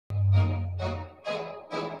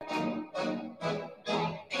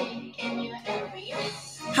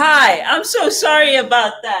Hi, I'm so sorry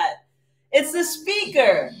about that. It's the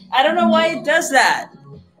speaker. I don't know why it does that.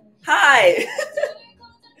 Hi.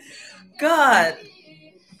 God,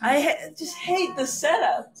 just hate the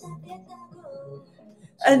setup.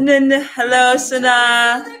 And then, hello,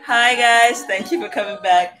 Sana. Hi, guys. Thank you for coming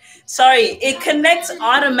back. Sorry, it connects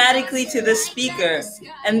automatically to the speaker.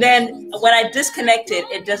 And then when I disconnect it,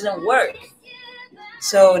 it doesn't work.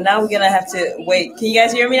 So now we're going to have to wait. Can you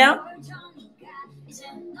guys hear me now?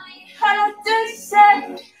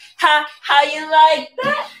 How you like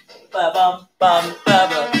that? Ba-bum, bum,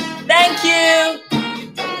 ba-bum. Thank you.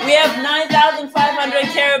 We have 9,500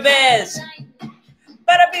 carabas.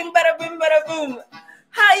 Bada bing, bada boom, bada boom.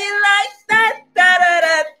 How you like that? Da, da,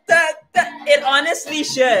 da, da, da. It honestly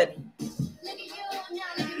should.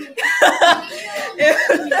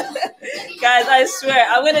 Guys, I swear,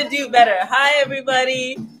 I'm going to do better. Hi,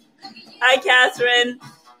 everybody. Hi, Catherine.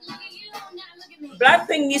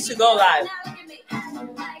 Blackpink needs to go live.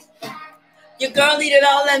 Your girl need it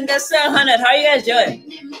all in the 700. How are you guys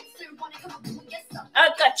doing? I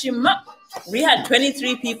got you. We had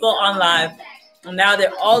 23 people on live, and now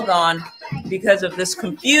they're all gone because of this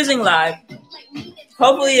confusing live.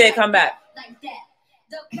 Hopefully they come back.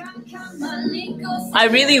 I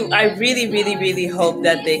really hope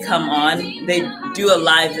that they come on. They do a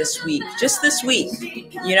live this week. Just this week,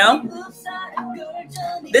 you know?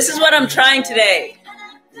 This is what I'm trying today.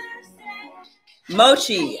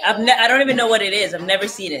 Mochi. I don't even know what it is. I've never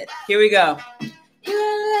seen it. Here we go.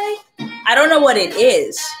 I don't know what it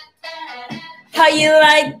is. How you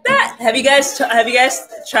like that? Have you guys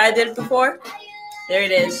tried it before? There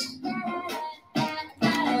it is.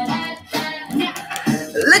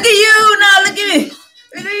 Look at you now. Look at me.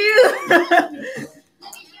 Look at you.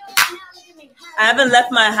 I haven't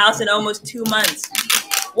left my house in almost 2 months.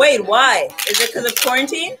 Wait, why? Is it because of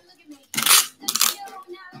quarantine?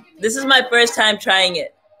 This is my first time trying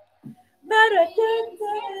it.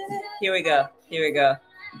 Here we go. Here we go.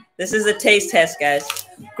 This is a taste test, guys.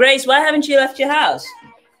 Grace, why haven't you left your house?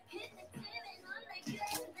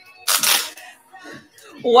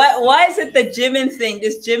 Why is it the Jimin thing?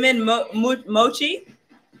 This Jimin Mochi?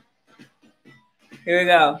 Here we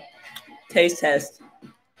go. Taste test.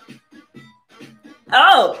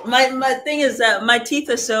 Oh, my thing is that my teeth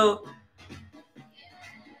are so...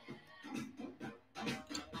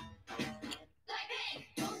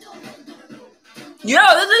 Yo,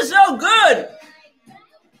 this is so good.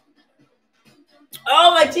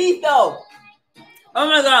 Oh, my teeth, though. Oh,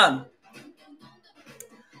 my God.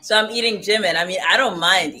 So I'm eating Jimin. I mean, I don't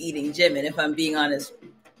mind eating Jimin, if I'm being honest.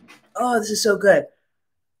 Oh, this is so good.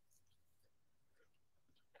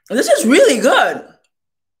 This is really good.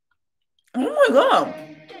 Oh, my God.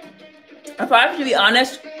 If I have to be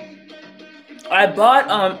honest, I bought,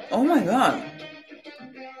 oh, my God.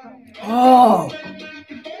 Oh,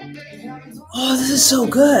 this is so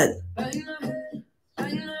good.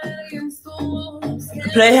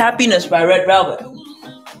 Play Happiness by Red Velvet.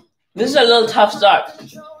 This is a little tough start.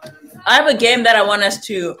 I have a game that I want us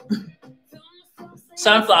to...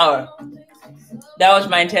 Sunflower. That was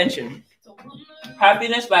my intention.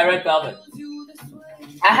 Happiness by Red Velvet.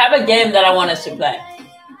 I have a game that I want us to play.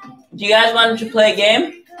 Do you guys want to play a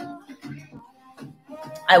game?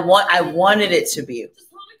 I wanted it to be.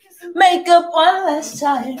 Make up one last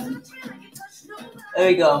time. There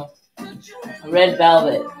we go. Red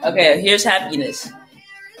Velvet. Okay, here's Happiness.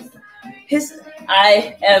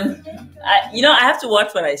 I have to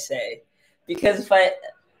watch what I say, because if I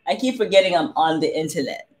keep forgetting I'm on the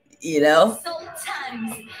internet, you know?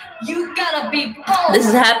 Sometimes you gotta be bold. This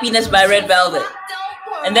is Happiness by Red Velvet.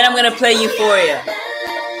 And then I'm gonna play Euphoria.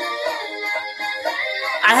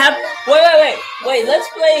 Wait, let's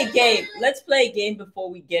play a game. Let's play a game before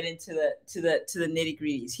we get into the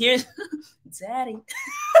nitty-gritties. Here's Daddy.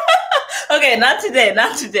 Okay, not today.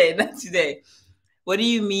 What do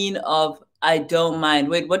you mean of I don't mind?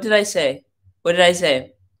 Wait, what did I say?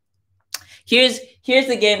 Here's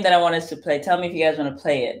the game that I want us to play. Tell me if you guys want to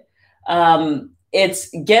play it. It's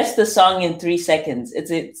guess the song in 3 seconds.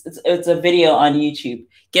 It's a video on YouTube.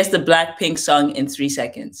 Guess the Blackpink song in 3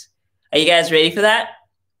 seconds. Are you guys ready for that?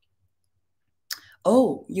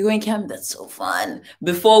 Oh, you're going camp. That's so fun.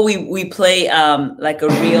 Before we play like a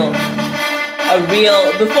real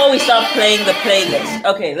before we start playing the playlist.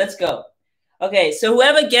 Okay, let's go. Okay, so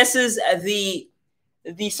whoever guesses the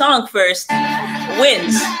song first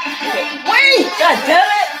wins. Okay. Wait! God damn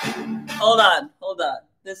it! Hold on.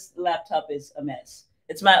 This laptop is a mess.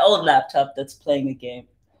 It's my old laptop that's playing the game.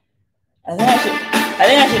 I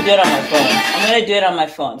think I should do it on my phone. I'm gonna do it on my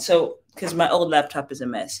phone. So because my old laptop is a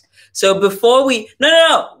mess. So before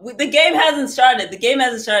no, the game hasn't started. The game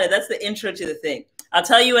hasn't started. That's the intro to the thing. I'll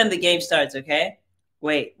tell you when the game starts. Okay?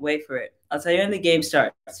 Wait for it. I'll tell you when the game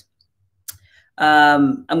starts.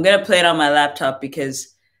 I'm gonna play it on my laptop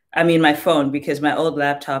because my phone, because my old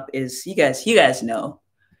laptop is you guys know.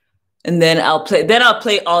 And then I'll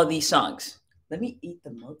play all these songs. Let me eat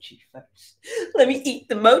the mochi first. Let me eat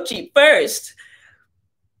the mochi first.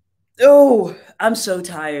 Oh, I'm so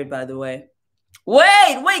tired, by the way.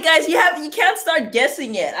 Wait, guys, you can't start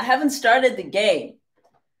guessing yet. I haven't started the game.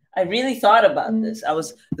 I really thought about this.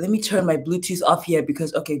 Let me turn my Bluetooth off here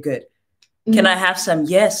because okay, good. Can I have some?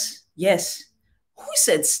 Yes. Who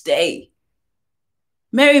said stay?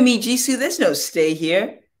 Marry me, Jisoo. There's no stay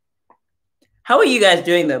here. How are you guys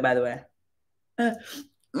doing though, by the way?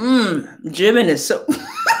 Jimin is so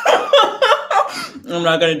I'm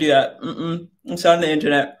not gonna do that. It's on the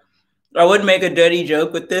internet. I would make a dirty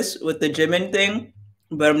joke with the Jimin thing,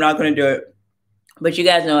 but I'm not gonna do it. But you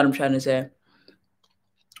guys know what I'm trying to say.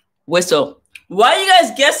 Whistle. Why are you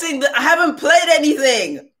guys guessing that I haven't played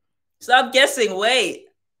anything? Stop guessing. Wait.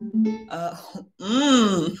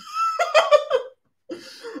 Okay.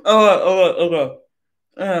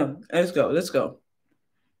 Let's go.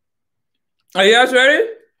 Are you guys ready?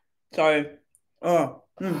 Sorry.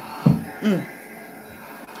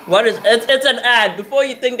 What is it's an ad. Before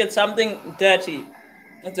you think it's something dirty,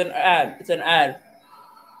 it's an ad.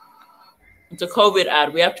 It's a COVID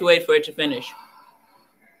ad. We have to wait for it to finish.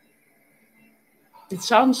 It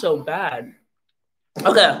sounds so bad.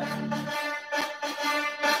 Okay.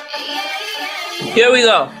 Here we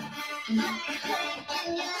go.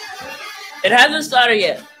 It hasn't started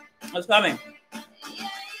yet. It's coming.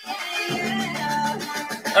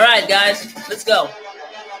 All right, guys, let's go.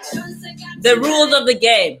 The rules of the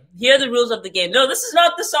game. Here are the rules of the game. No, this is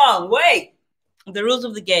not the song. Wait. The rules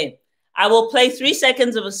of the game. I will play 3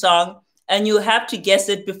 seconds of a song, and you have to guess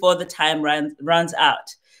it before the time runs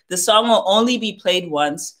out. The song will only be played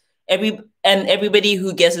once. Everybody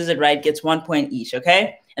who guesses it right gets 1 point each,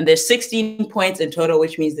 okay? And there's 16 points in total,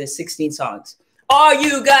 which means there's 16 songs. Are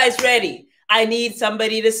you guys ready? I need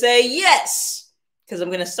somebody to say yes, because I'm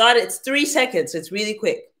going to start it. It's 3 seconds. So it's really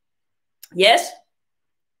quick. Yes?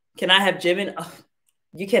 Can I have Jimin? Oh,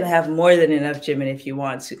 you can have more than enough Jimin if you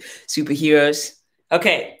want. Superheroes.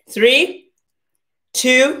 Okay. 3,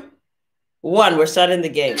 2, 1. We're starting the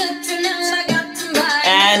game.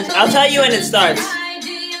 And I'll tell you when it starts.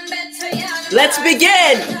 Let's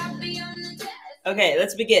begin. Okay,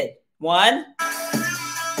 let's begin. 1.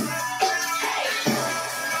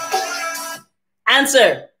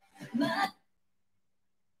 Answer.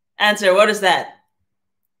 What is that?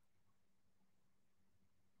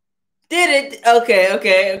 Did it?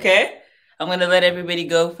 Okay. I'm gonna let everybody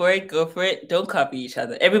go for it. Don't copy each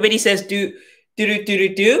other. Everybody says do.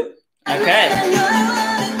 Okay.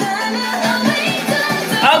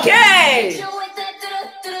 Okay.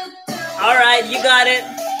 All right, you got it.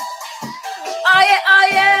 Oh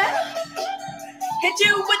yeah. Hit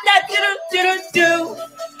you with that do.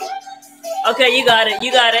 Okay, you got it. I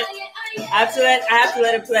have to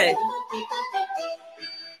let it play.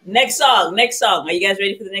 Next song. Are you guys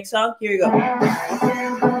ready for the next song? Here we go.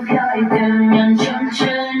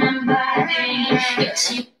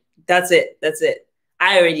 That's it.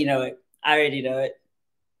 I already know it.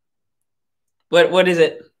 What is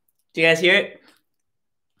it? Do you guys hear it?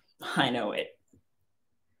 I know it.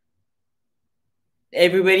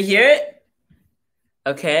 Everybody hear it?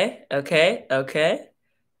 Okay.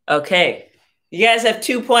 You guys have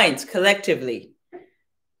 2 points collectively.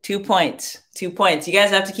 2 points. You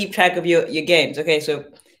guys have to keep track of your games. Okay, so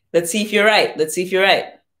let's see if you're right.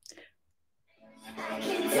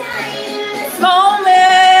 Moment,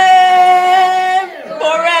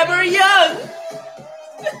 forever young.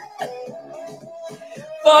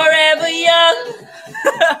 Forever young.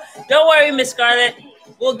 Don't worry, Miss Scarlett.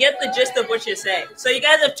 We'll get the gist of what you're saying. So you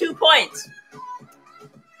guys have 2 points.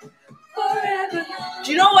 Forever.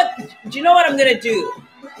 Do you know what I'm gonna do?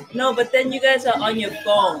 No, but then you guys are on your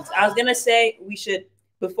phones. I was gonna say we should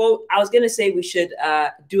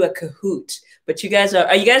do a Kahoot. But you guys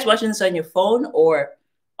are you guys watching this on your phone or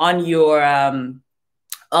on your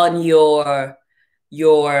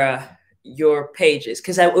pages?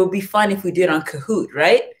 Because it would be fun if we did it on Kahoot,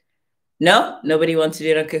 right? No? Nobody wants to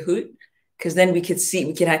do it on Kahoot? Because then we can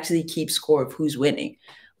actually keep score of who's winning.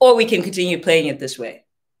 Or we can continue playing it this way.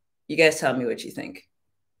 You guys tell me what you think.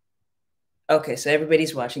 Okay, so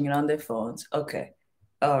everybody's watching it on their phones. Okay.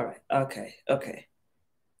 All right. Okay.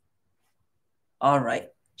 All right.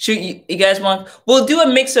 You guys want? We'll do a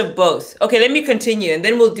mix of both. Okay, let me continue, and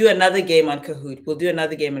then we'll do another game on Kahoot. We'll do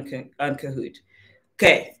another game on Kahoot.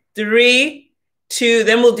 Okay, 3, 2.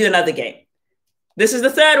 Then we'll do another game. This is the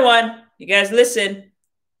third one. You guys listen.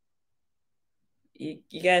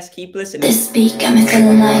 You guys keep listening. This beat got me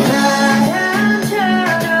feeling like.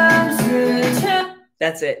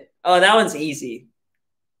 That's it. Oh, that one's easy.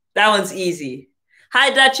 That one's easy. Hi,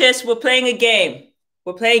 Duchess. We're playing a game.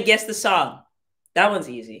 We're playing Guess the Song. That one's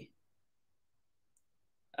easy.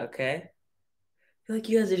 Okay. I feel like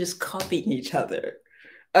you guys are just copying each other.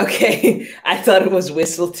 Okay. I thought it was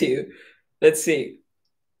Whistle too. Let's see.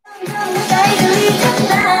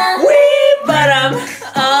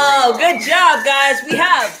 Oh, good job, guys. We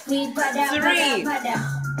have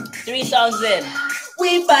three songs in.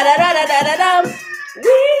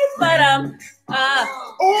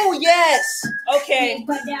 Oh, yes. Okay.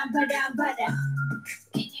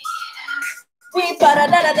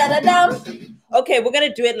 Okay, we're going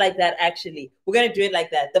to do it like that, actually. We're going to do it like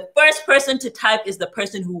that. The first person to type is the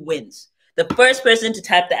person who wins. The first person to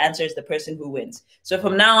type the answer is the person who wins. So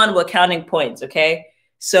from now on, we're counting points, okay?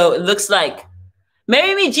 So it looks like,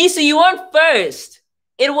 Marry Me, Jisoo, you weren't first.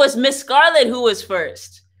 It was Miss Scarlett who was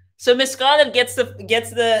first. So Miss Scarlett gets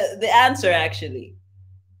the answer, actually.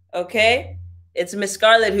 Okay? It's Miss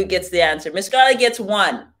Scarlett who gets the answer. Miss Scarlett gets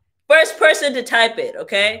 1. First person to type it,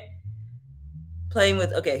 okay? Playing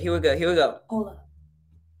with, okay, here we go. Hold on.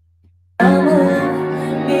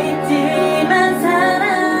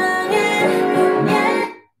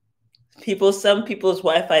 Some people's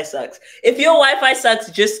Wi-Fi sucks. If your Wi-Fi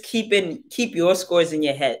sucks, just keep your scores in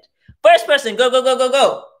your head. First person,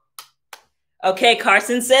 go. Okay,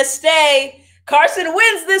 Carson says stay. Carson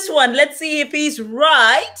wins this one. Let's see if he's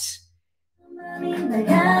right.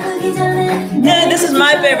 Yeah, this is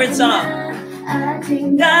my favorite song.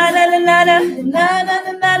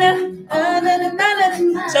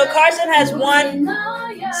 So Carson has 1.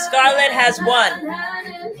 Scarlett has 1.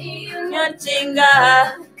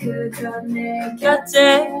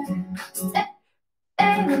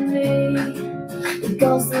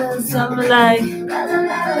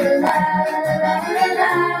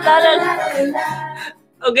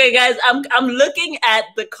 Okay, guys, I'm looking at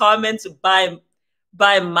the comments by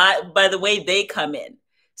the way they come in.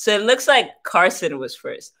 So it looks like Carson was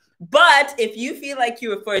first. But if you feel like you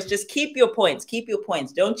were first, just keep your points. Keep your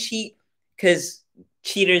points. Don't cheat, because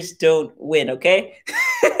cheaters don't win, okay?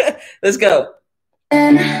 Let's go.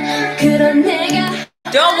 Don't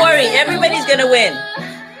worry, everybody's gonna win.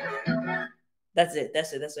 That's it.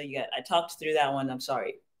 That's all you got. I talked through that one. I'm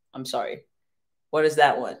sorry. What is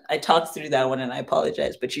that one? I talked through that one and I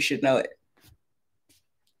apologize, but you should know it.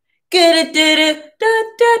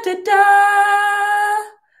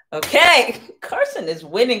 Okay, Carson is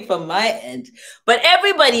winning from my end, but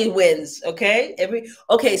everybody wins, okay?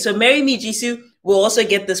 Okay, so Marry Me, Jisoo will also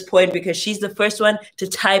get this point because she's the first one to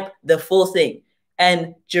type the full thing,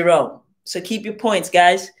 and Jerome. So keep your points,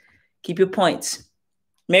 guys. Keep your points.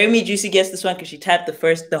 Marry Me, Jisoo gets this one because she typed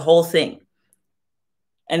the whole thing.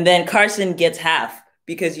 And then Carson gets half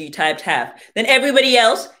because you typed half. Then everybody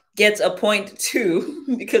else gets a point too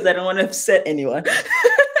because I don't want to upset anyone.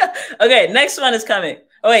 Okay, next one is coming.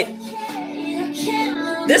 Oh, wait.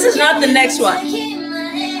 This is not the next one.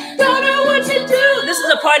 Don't know what to do. This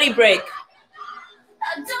is a party break. I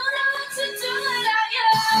don't know what to do without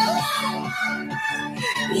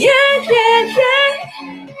you. Yeah.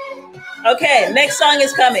 Okay, next song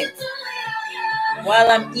is coming.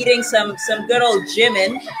 While I'm eating some good old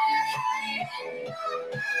Jimin.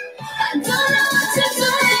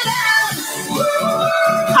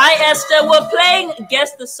 Hi, Esther. We're playing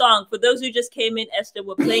Guess the Song. For those who just came in, Esther,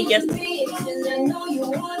 we're playing Guess the Song.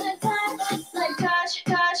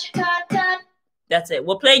 That's it.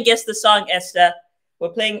 We're playing Guess the Song, Esther. We're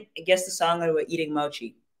playing Guess the Song and we're eating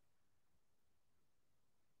mochi.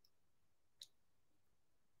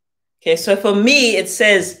 Okay, so for me, it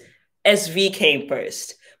says SV came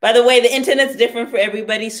first. By the way, the internet's different for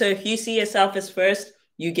everybody. So if you see yourself as first,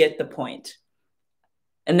 you get the point.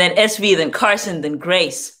 And then SV, then Carson, then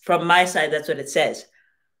Grace. From my side, that's what it says.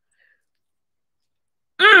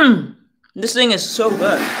 This thing is so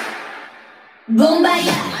good.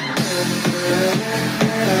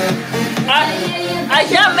 I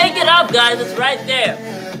can't make it up, guys. It's right there.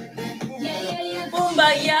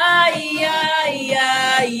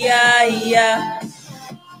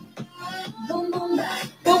 Boom,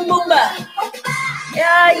 boom, ba.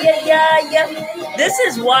 Yeah. This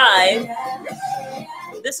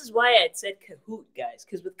is why I said Kahoot, guys,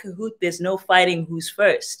 because with Kahoot, there's no fighting who's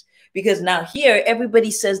first. Because now here,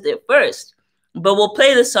 everybody says they're first. But we'll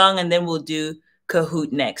play the song and then we'll do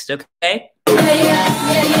Kahoot next, okay?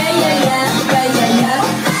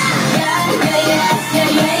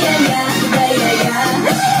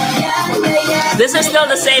 This is still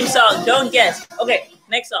the same song. Don't guess. Okay,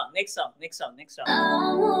 next song.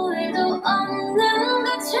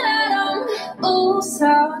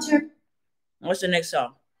 What's the next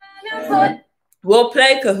song? We'll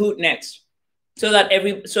play Kahoot next, so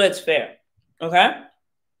it's fair. Okay?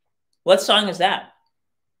 What song is that?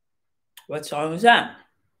 What song is that?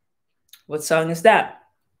 What song is that?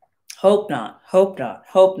 Hope not.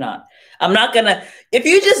 I'm not gonna, if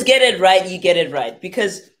you just get it right, you get it right,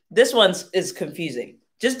 because this one is confusing.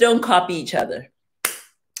 Just don't copy each other.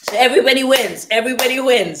 So everybody wins.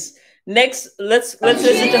 Next, let's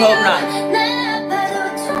listen to Hope Not.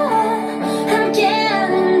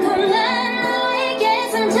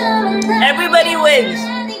 Everybody wins.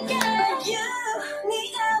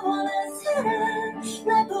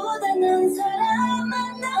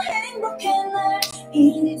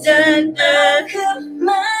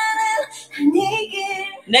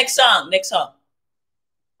 Next song.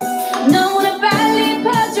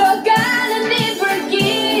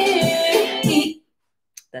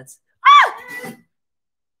 That's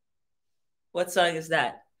what song is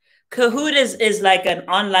that? Kahoot is like an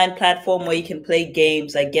online platform where you can play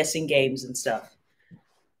games, like guessing games and stuff.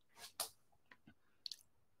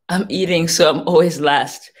 I'm eating, so I'm always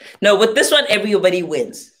last. No, with this one, everybody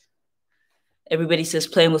wins. Everybody says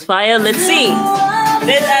playing with fire. Let's see.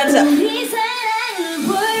 Let's answer.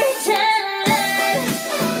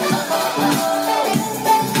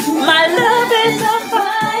 My love is on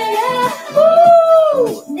fire.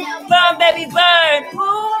 Woo! Burn, baby, burn.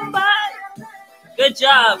 Woo, burn. Good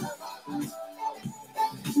job.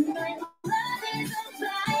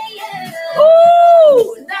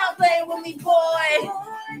 Ooh, now play with me, boy.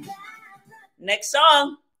 Next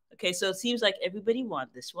song. Okay, so it seems like everybody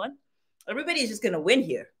wants this one. Everybody's just gonna win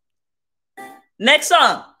here. Next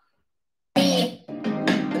song.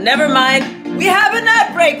 Never mind. We have an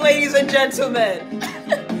ad break, ladies and gentlemen.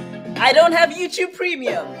 I don't have YouTube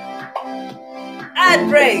Premium. Ad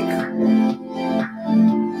break.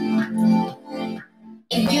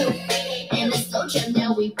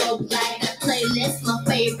 Now we go like a playlist, my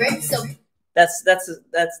favorite. So that's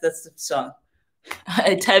the song.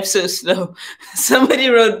 I type so slow. Somebody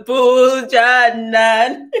wrote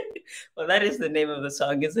Bujanan. Well, that is the name of the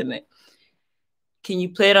song, isn't it? Can you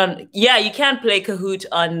play it on? Yeah, you can play Kahoot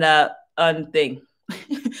on thing.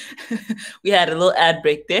 We had a little ad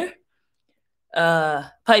break there.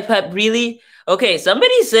 Pipe, really? Okay,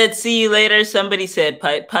 somebody said see you later. Somebody said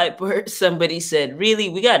piper. Somebody said really.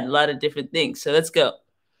 We got a lot of different things. So let's go.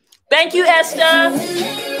 Thank you, Esther.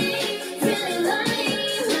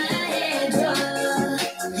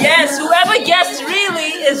 Yes, whoever guessed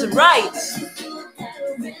really is right.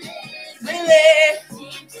 Really.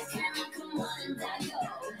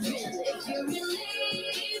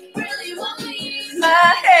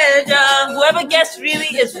 My head down. Whoever guessed really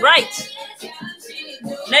is right.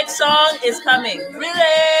 Next song is coming. Really.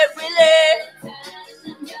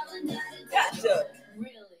 Gotcha.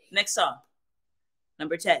 Next song.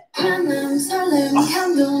 Number 10. Oh.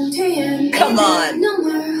 Come on.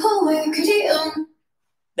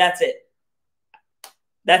 That's it.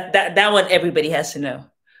 That one everybody has to know.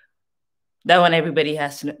 That one everybody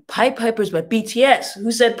has to know. Pied Pipers by BTS.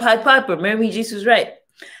 Who said Pied Piper? Mary Jesus was right.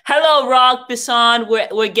 Hello, Rock Bisson.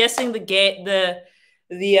 We're guessing the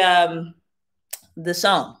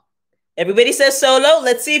song. Everybody says solo.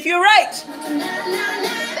 Let's see if you're right.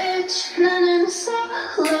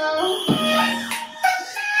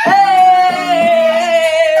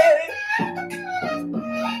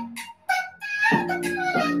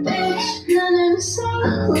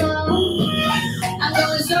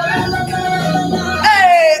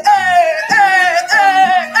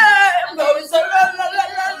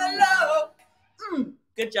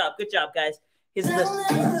 Good job, guys. Here's the.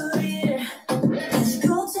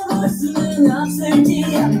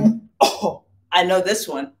 Oh, I know this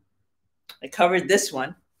one. I covered this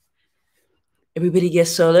one. Everybody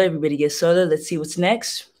gets solo. Let's see what's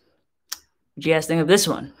next. What do you guys think of this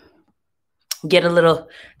one? Get a little.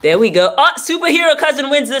 There we go. Oh, Superhero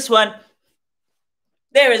Cousin wins this one.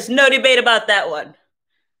 There is no debate about that one.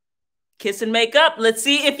 Kiss and make up. Let's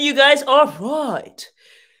see if you guys are right.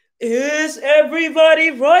 Is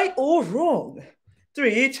everybody right or wrong?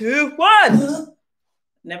 3, 2, 1.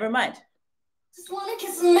 Never mind.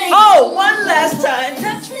 Oh, one last time.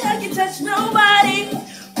 Touch me like you touch nobody.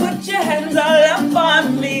 Put your hands all up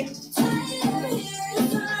on me.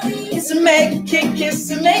 Kiss and make,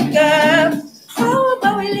 kiss and make up. How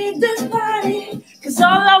about we leave this party? 'Cause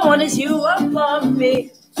all I want is you up on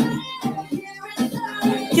me.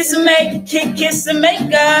 Kiss and make, kiss and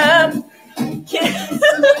make up.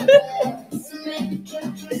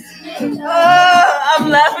 Oh, I'm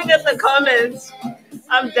laughing at the comments.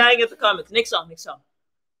 I'm dying at the comments. Next song, next song.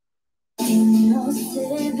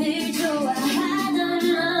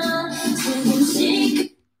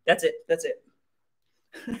 That's it, that's it.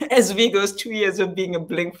 SV goes 2 years of being a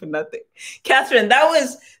bling for nothing. Catherine, that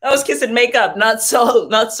was Kiss and Make Up, not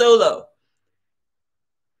solo.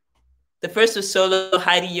 The first was solo,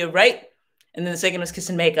 Heidi, you're right. And then the second was Kiss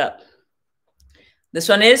and Make Up. This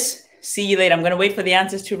one is See You Later. I'm going to wait for the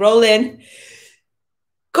answers to roll in.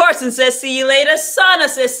 Carson says, see you later. Sana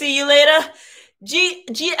says, see you later.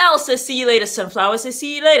 GL says, see you later. Sunflower says,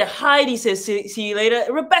 see you later. Heidi says, see you later.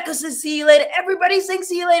 Rebecca says, see you later. Everybody saying,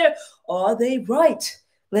 see you later. Are they right?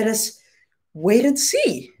 Let us wait and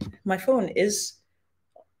see. My phone is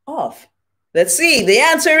off. Let's see. The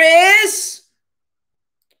answer is...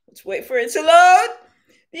 Let's wait for it to load.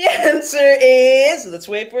 The answer is... Let's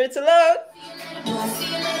wait for it to load.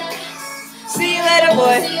 See you later,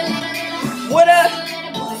 boy. What up?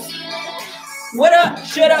 What up?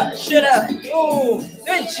 Shut up. Shut up. Ooh,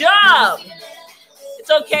 good job. It's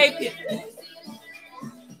okay.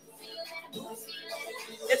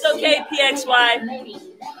 It's okay, PXY.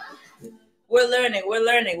 We're learning. We're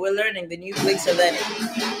learning. We're learning. The new blinks are learning.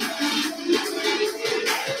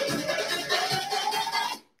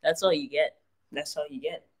 That's all you get. That's all you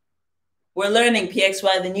get. We're learning,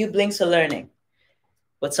 PXY. The new blinks are learning.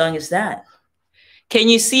 What song is that? Can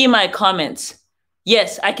you see my comments?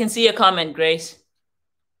 Yes, I can see your comment, Grace.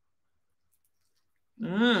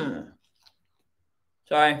 Sorry,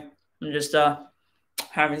 I'm just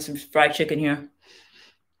having some fried chicken here.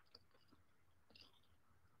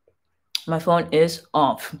 My phone is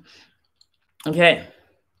off. Okay,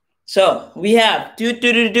 so we have Do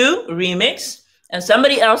Do Do Do remix, and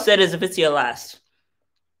somebody else said as if it's your last.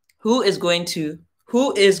 Who is going to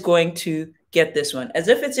get this one? As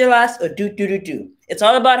if it's your last or Do Do Do Do. It's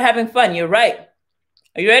all about having fun. You're right.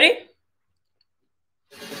 Are you ready?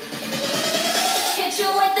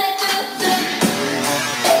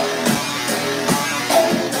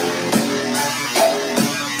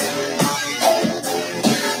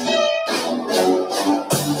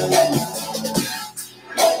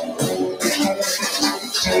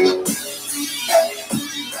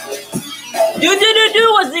 Do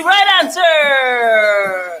was the right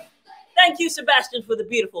answer. Thank you, Sebastian, for the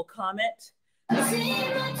beautiful comment.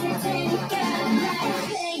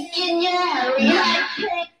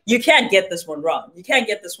 You can't get this one wrong. You can't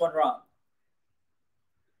get this one wrong.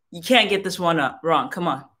 You can't get this one wrong. Come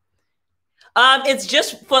on. It's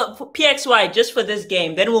just for PXY, just for this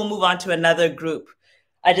game. Then we'll move on to another group.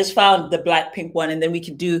 I just found the Blackpink one, and then we're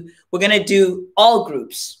going to do all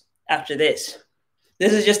groups after this.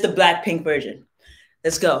 This is just the Blackpink version.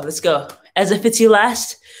 Let's go. Let's go. As if it's your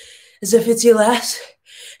last. As if it's your last.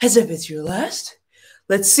 As if it's your last.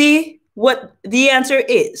 Let's see what the answer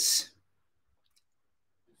is.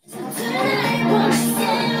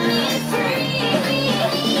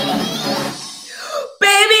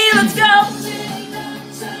 Baby, let's go.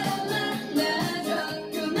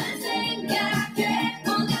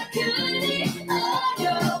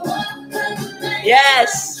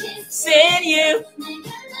 Yes, seeing you.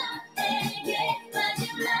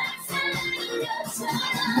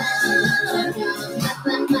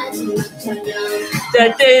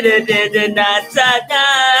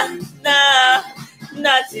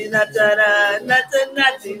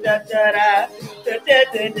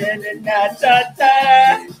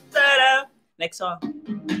 Next song.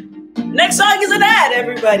 Next song is an ad,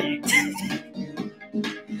 everybody.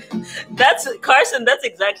 That's Carson. That's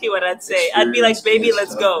exactly what I'd say. I'd be like, "Baby,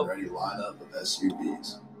 let's go."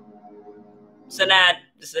 It's an ad.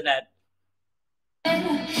 It's an ad.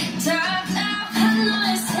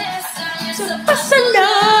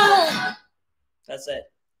 That's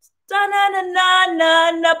it.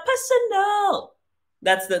 Personal.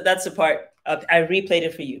 That's the part. I replayed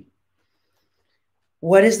it for you.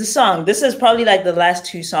 What is the song? This is probably like the last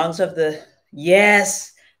two songs of the.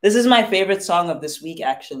 Yes, this is my favorite song of this week.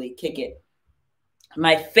 Actually, Kick It.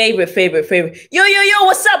 My favorite. Yo.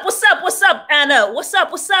 What's up, Anna? What's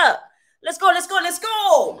up? Let's go.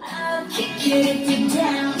 I'll kick it if you're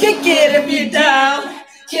down. Kick it if you're down.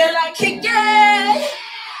 Can I kick it?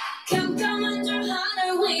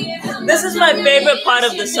 This is my favorite part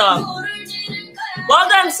of the song. Well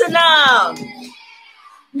done, Sanam.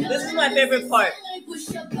 This is my favorite part.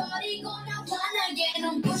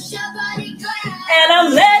 And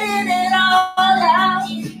I'm letting it all out.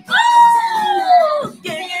 Ooh!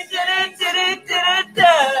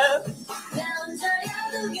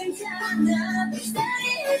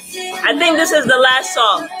 this is the last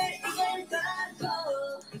song.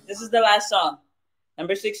 This is the last song.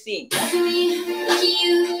 Number 16.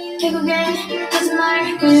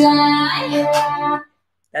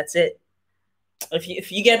 That's it.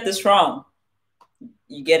 If you get this wrong,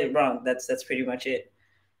 you get it wrong. That's pretty much it.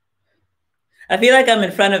 I feel like I'm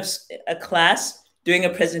in front of a class doing a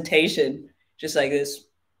presentation, just like this.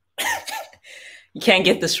 You can't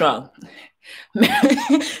get this wrong.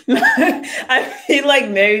 I feel like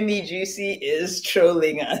Marry Me Juicy is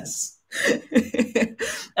trolling us.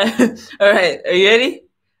 All right, are you ready?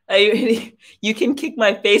 Are you ready? You can kick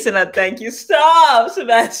my face and I'll thank you. Stop,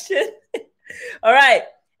 Sebastian. All right,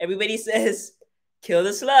 everybody says, kill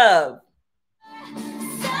this love.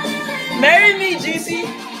 Marry me, Juicy.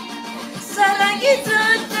 So like it's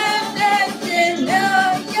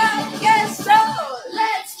so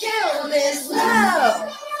let's kill this love.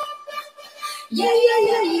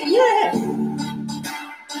 Yeah.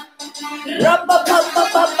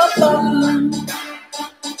 Rum-ba-bum-ba-bum-ba-bum.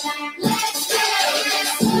 Let's kill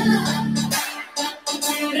this love.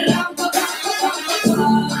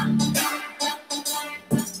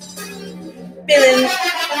 Feeling.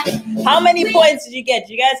 How many points did you get?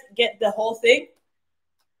 Did you guys get the whole thing?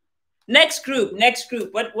 Next group.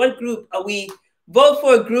 What group are we? Vote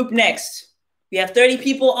for a group next. We have 30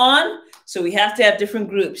 people on, so we have to have different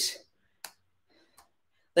groups.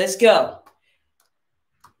 Let's go.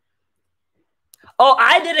 Oh,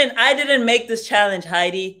 I didn't make this challenge,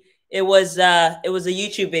 Heidi. It was a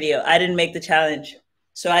YouTube video. I didn't make the challenge,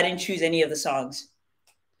 so I didn't choose any of the songs.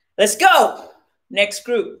 Let's go. Next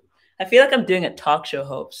group. I feel like I'm doing a talk show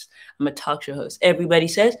host. I'm a talk show host. Everybody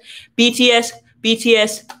says BTS,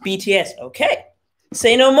 BTS, BTS. Okay.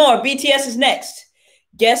 Say no more. BTS is next.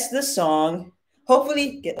 Guess the song.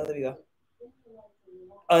 Hopefully, oh, there we go.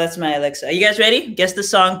 Oh, that's my Alexa. Are you guys ready? Guess the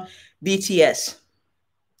song BTS.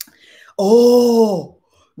 Oh,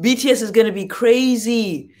 BTS is going to be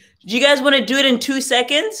crazy. Do you guys want to do it in 2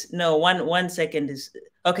 seconds? No, one second is.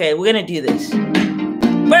 Okay, we're going to do this.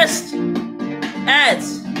 First,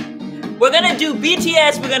 ads. We're going to do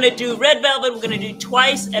BTS. We're going to do Red Velvet. We're going to do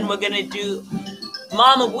Twice. And we're going to do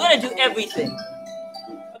Mama. We're going to do everything.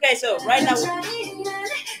 Okay, so right now,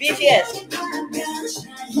 BTS.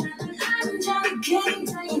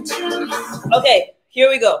 Okay, here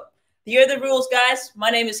we go. Here are the rules, guys. My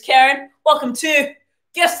name is Karen. Welcome to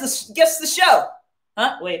Guess the Show.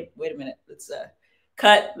 Huh? Wait a minute. Let's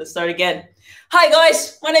cut. Let's start again. Hi,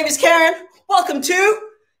 guys. My name is Karen. Welcome to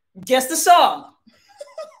Guess the Song.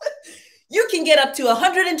 You can get up to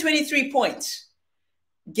 123 points.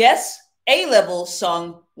 Guess A-level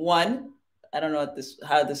song 1. I don't know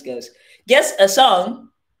how this goes. Guess a song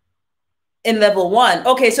in level 1.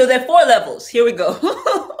 Okay, so there are 4 levels. Here we go.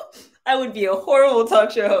 I would be a horrible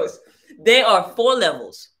talk show host. There are 4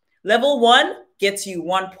 levels. Level 1 gets you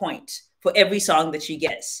 1 point for every song that you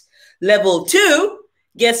guess. Level 2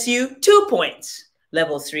 gets you 2 points.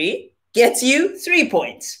 Level 3 gets you 3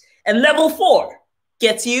 points. And level 4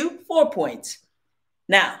 gets you 4 points.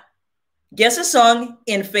 Now, guess a song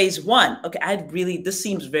in phase 1. Okay, this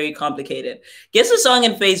seems very complicated. Guess a song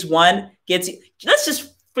in phase 1 gets you. Let's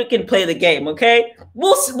just freaking play the game, okay?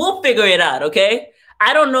 We'll figure it out, okay?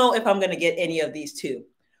 I don't know if I'm going to get any of these 2.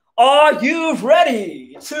 Are you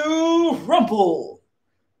ready to rumble?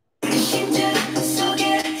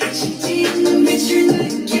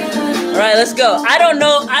 All right, let's go. I don't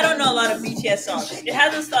know a lot of BTS songs. It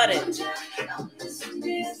hasn't started.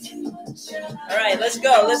 All right, let's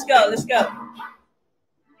go.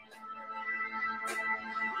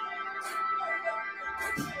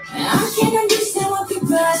 I can't understand what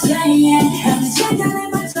people are saying.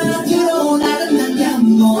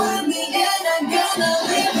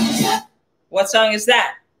 What song is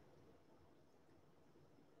that?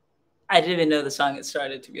 I didn't even know the song had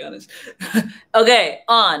started, to be honest. Okay,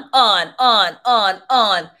 on. I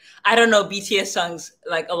don't know BTS songs,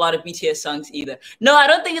 like a lot of BTS songs either. No, I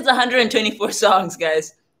don't think it's 124 songs,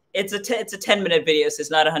 guys. It's a 10-minute video, so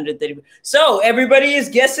it's not 130. So everybody is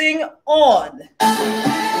guessing on.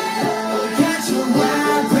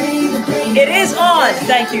 It is on.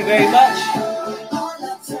 Thank you very much.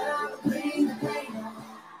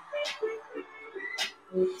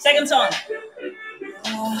 Second song.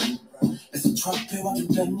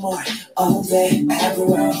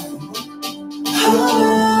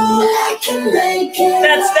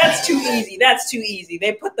 That's too easy. That's too easy.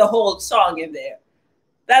 They put the whole song in there.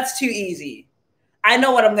 That's too easy. I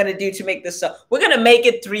know what I'm gonna do to make this song. We're gonna make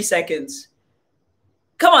it 3 seconds.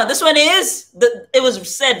 Come on, this one it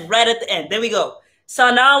was said right at the end. There we go.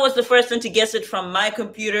 Sana was the first one to guess it from my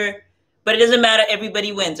computer, but it doesn't matter.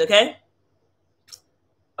 Everybody wins, okay?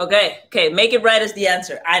 Okay. Make it right is the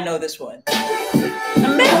answer. I know this one.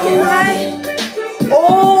 Make it right.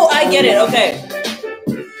 Oh, I get it. Okay.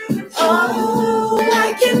 Oh,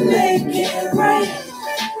 I can make it right.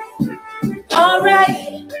 All right.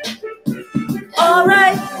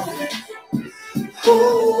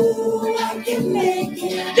 Ooh, I can make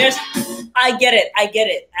it. I get it.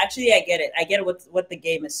 Actually, I get it. I get what the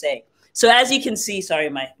game is saying. So as you can see, sorry,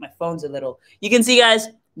 my phone's a little. You can see, guys,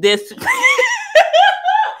 this.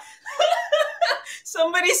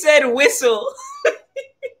 Somebody said whistle.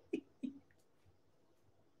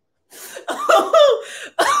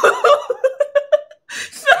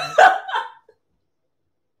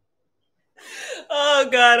 Oh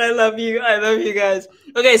God, I love you guys.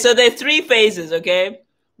 Okay, so there are 3 phases. Okay,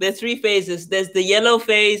 there are 3 phases. There's the yellow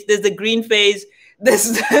phase. There's the green phase.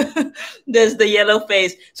 There's the yellow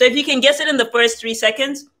phase. So if you can guess it in the first 3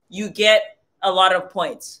 seconds, you get a lot of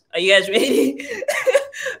points. Are you guys ready?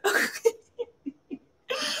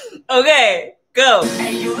 Okay, go.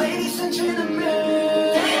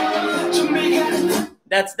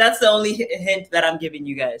 That's the only hint that I'm giving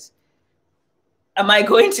you guys. Am I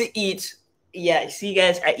going to eat? Yeah, see,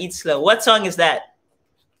 guys, I eat slow. What song is that?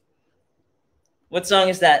 What song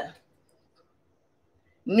is that?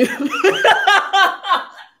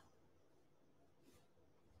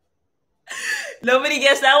 Nobody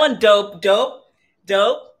guessed that one? Dope.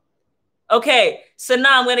 Okay, so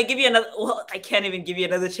now I'm going to give you another. Well, I can't even give you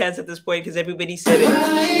another chance at this point because everybody said it.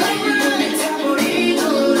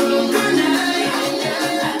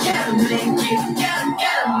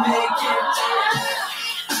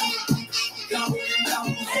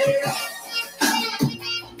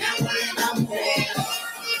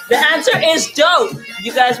 The answer is dope.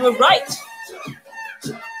 You guys were right.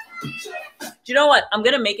 Do you know what? I'm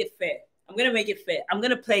going to make it fair. I'm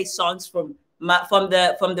going to play songs from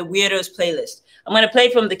the Weirdos playlist. I'm going to play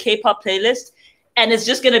from the K-pop playlist, and it's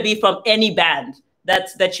just going to be from any band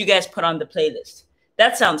that you guys put on the playlist.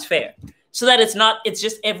 That sounds fair. So that it's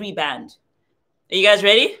just every band. Are you guys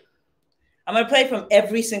ready? I'm going to play from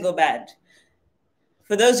every single band.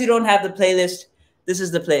 For those who don't have the playlist, this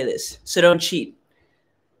is the playlist. So don't cheat.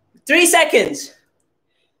 3 seconds.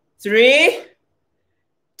 3,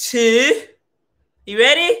 2, you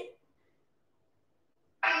ready?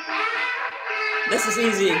 This is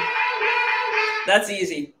easy. That's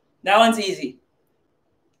easy. That one's easy.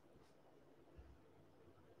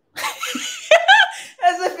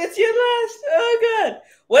 As if it's your last. Oh, God.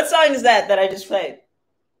 What song is that I just played?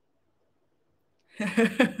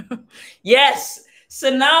 Yes. So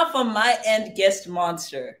now from my end, guessed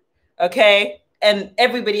Monster. Okay? And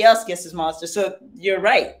everybody else guesses Monster. So you're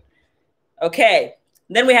right. Okay.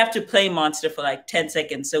 Then we have to play Monster for like 10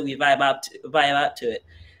 seconds so we vibe out to it.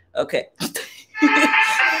 Okay.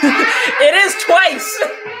 It is twice.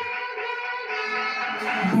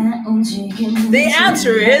 The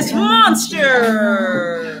answer is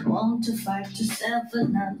Monster. 1 to 5 to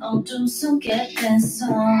 7 난 어둠 속에 댄서.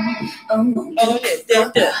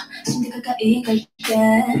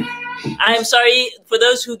 I'm sorry for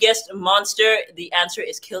those who guessed Monster. The answer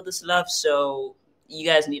is Kill This Love. So you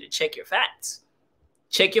guys need to check your facts.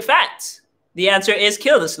 Check your facts. The answer is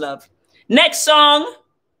Kill This Love. Next song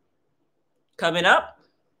coming up.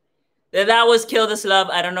 That was Kill This Love.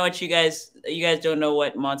 I don't know what you guys don't know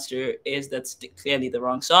what Monster is. That's clearly the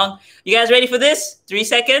wrong song. You guys ready for this? 3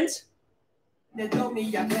 seconds.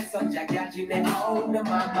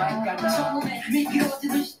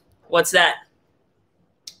 What's that?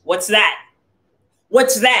 What's that?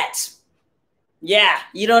 What's that? Yeah,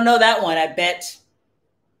 you don't know that one, I bet.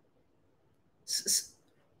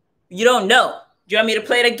 You don't know. Do you want me to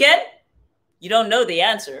play it again? You don't know the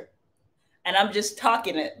answer. And I'm just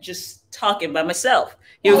talking by myself.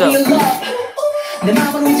 Here we go.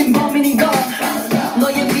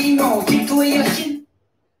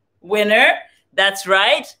 Winner. That's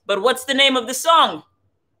right. But what's the name of the song?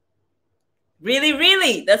 Really,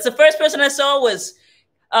 really? That's the first person I saw was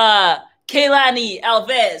Kehlani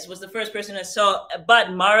Alves was the first person I saw.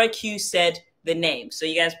 But Mara Q said the name. So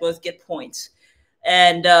you guys both get points.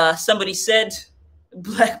 And somebody said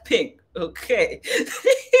Blackpink. Okay.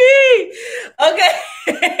 Okay.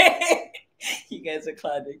 You guys are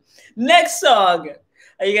clowning. Next song.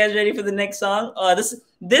 Are you guys ready for the next song? Oh, this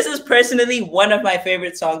is personally one of my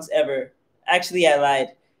favorite songs ever. Actually, I lied.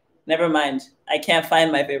 Never mind. I can't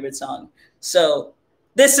find my favorite song. So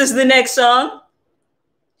this is the next song.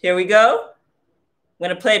 Here we go. I'm going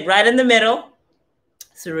to play it right in the middle.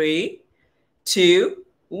 3, 2,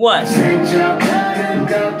 1.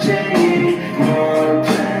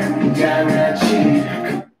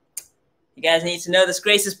 You guys need to know this.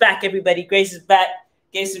 Grace is back, everybody. Grace is back.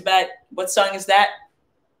 Gangster Bad. What song is that?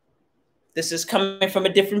 This is coming from a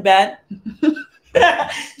different band. You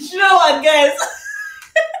know what, guys?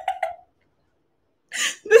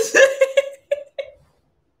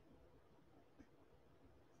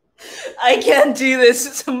 I can't do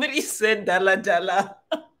this. Somebody said Dala Dala.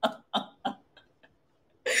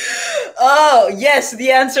 Oh, yes,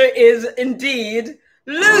 the answer is indeed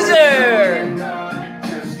Loser.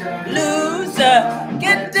 Loser.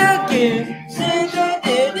 Get to get.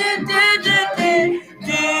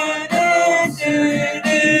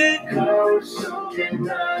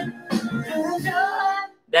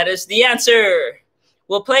 That is the answer.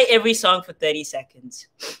 We'll play every song for 30 seconds.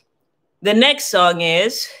 The next song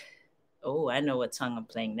is... Oh, I know what song I'm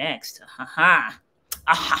playing next. Ahaha.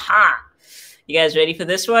 Ahaha. You guys ready for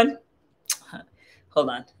this one? Hold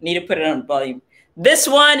on. Need to put it on volume. This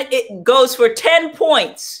one, it goes for 10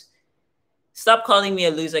 points. Stop calling me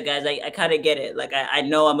a loser, guys. I kind of get it. Like I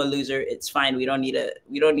know I'm a loser. It's fine. We don't need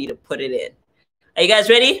to put it in. Are you guys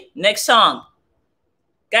ready? Next song.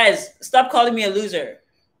 Guys, stop calling me a loser.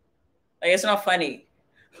 Like it's not funny.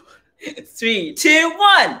 3, 2,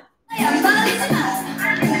 1.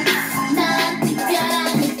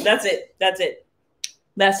 That's it. That's it.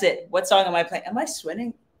 That's it. What song am I playing? Am I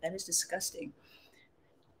sweating? That is disgusting.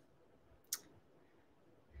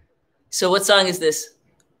 So what song is this?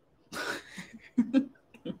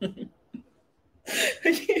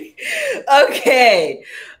 Okay.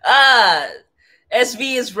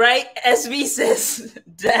 SB is right. SB says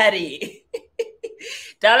Daddy.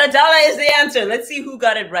 Dala Dala is the answer. Let's see who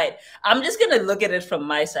got it right. I'm just going to look at it from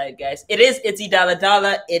my side, guys. It is Itzy Dala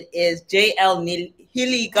Dala. It is JL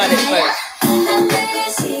Hilly got it first.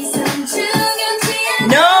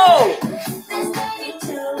 No!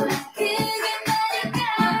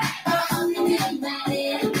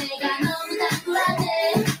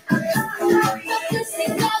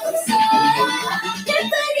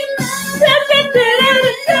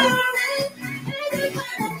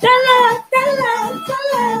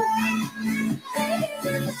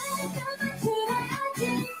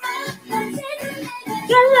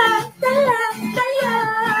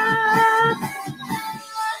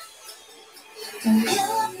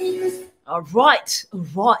 All right.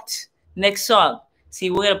 Next song. See,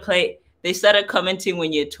 we're gonna play. They started commenting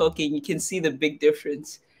when you're talking. You can see the big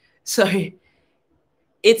difference. Sorry.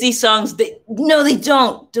 Itzy songs. No, they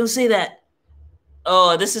don't. Don't say that.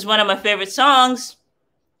 Oh, this is one of my favorite songs.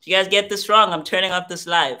 If you guys get this wrong, I'm turning off this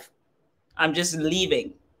live. I'm just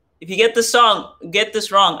leaving. If you get this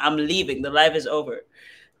wrong, I'm leaving. The live is over.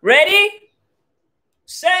 Ready?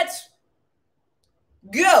 Set.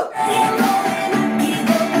 Go.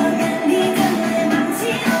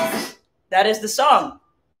 That is the song.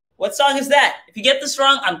 What song is that? If you get this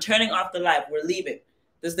wrong, I'm turning off the live. We're leaving.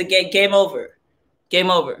 This is the game over. Game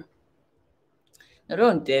over. Now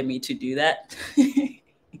don't dare me to do that.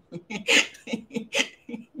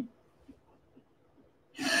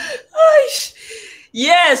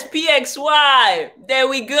 Yes, PXY. There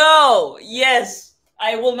we go. Yes.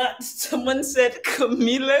 I will not. Someone said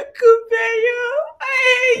Camila Cabello.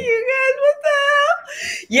 I hate you guys. What the hell?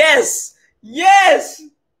 Yes. Yes.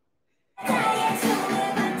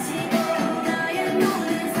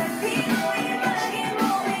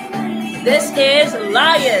 This is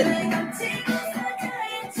Lion.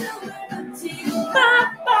 Ba,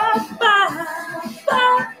 ba, ba, ba,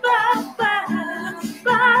 ba, ba,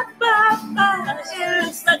 ba, ba, ba. It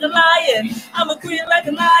looks like a lion. I'm a queen like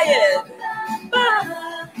a lion. Ba,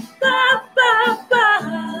 ba, ba, ba,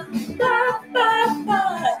 ba, ba, ba.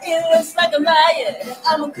 It looks like a lion.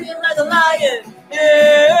 I'm a queen like a lion.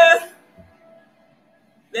 Yeah.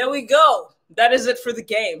 There we go. That is it for the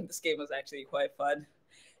game. This game was actually quite fun.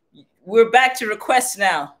 We're back to requests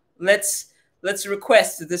now. Let's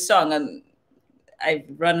request this song, and I've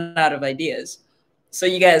run out of ideas. So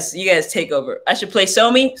you guys take over. I should play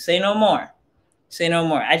Somi. Say no more. Say no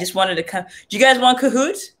more. I just wanted to come. Do you guys want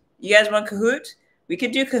Kahoot? You guys want Kahoot? We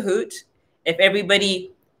could do Kahoot. If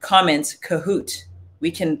everybody comments Kahoot,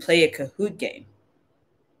 we can play a Kahoot game.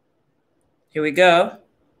 Here we go.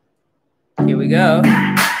 Here we go.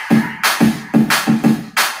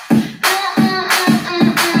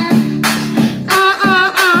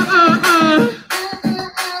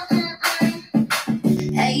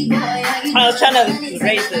 I was trying to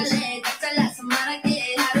raise this.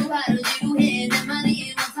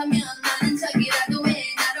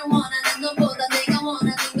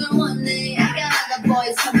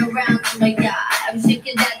 I'm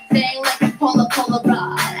shaking that thing like a polar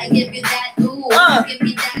rod. I give you that, ooh, give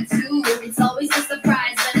me that too. It's always a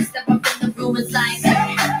surprise when I step up in the room. It's like,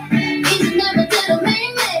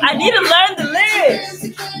 I need to learn the lyrics.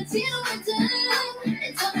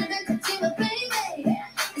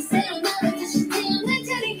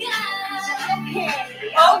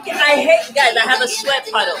 I hate, guys, I have a sweat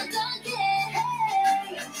puddle.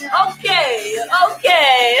 Okay.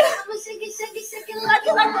 Like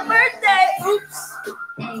it's like my birthday. Oops.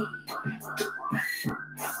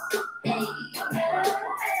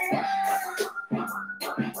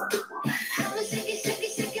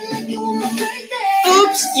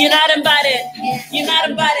 Oops, you're not invited. You're not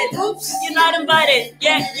invited. Oops, you're not invited.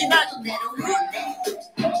 Yeah, you're not.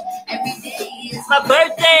 It's my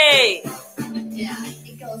birthday.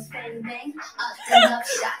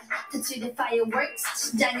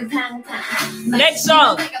 Next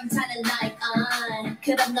song.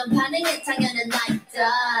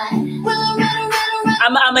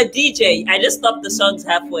 I'm a DJ. I just stop the songs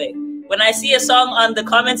halfway. When I see a song on the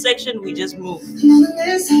comment section, we just move.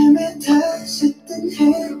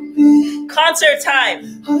 Concert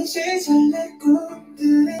time.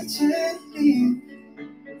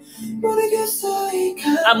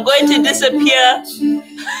 I'm going to disappear.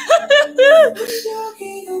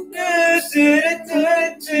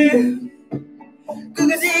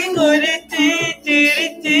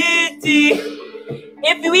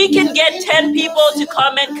 If we can get 10 people to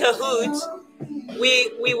comment cahoots,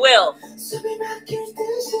 we will.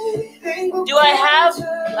 Do I have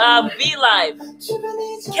V Live?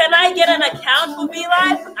 Can I get an account for V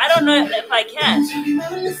Live? I don't know if I can. Do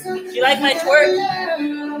you like my twerk?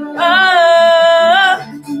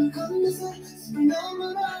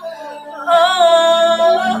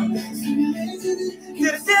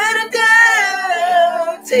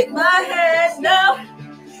 Take my hand now.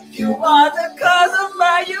 You are the cause of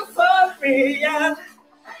my euphoria.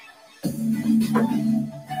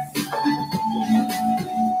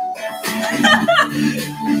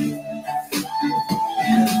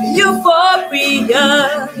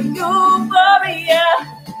 Euphoria.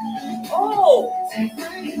 Oh,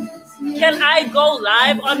 can I go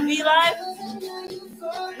live on V Live?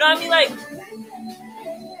 No, I mean like,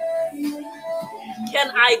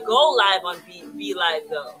 can I go live on V Live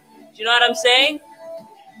though? Do you know what I'm saying?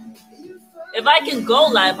 If I can go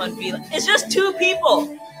live on V Live, it's just 2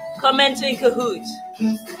 people commenting cahoots.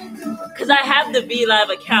 Because I have the V Live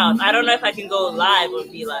account. I don't know if I can go live on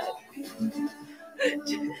V Live.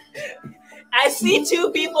 I see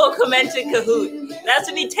 2 people commenting Kahoot. That has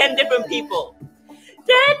to be 10 different people.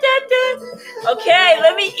 Okay,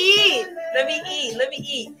 let me eat.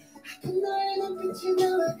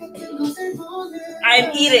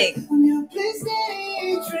 I'm eating.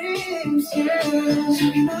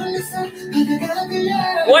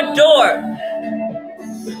 What door?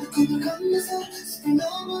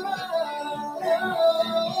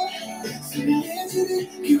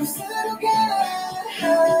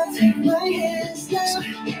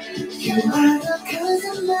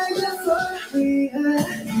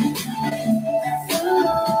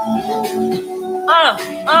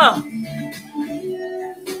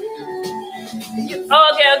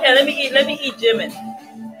 Okay. Let me eat Jimin.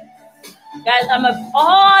 Guys,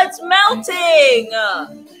 it's melting.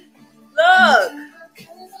 Look.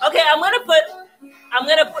 Okay, I'm gonna put,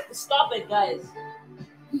 stop it, guys.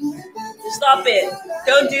 Stop it.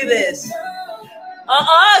 Don't do this.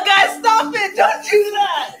 Guys, stop it. Don't do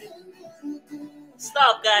that.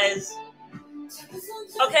 Stop, guys.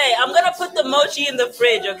 Okay, I'm gonna put the mochi in the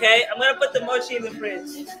fridge, okay? I'm gonna put the mochi in the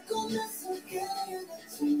fridge.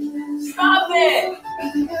 Stop it!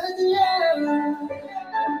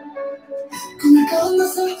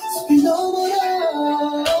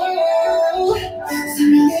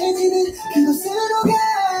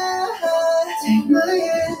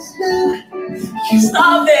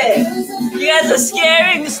 Stop it! You guys are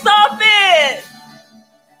scaring me. Stop it!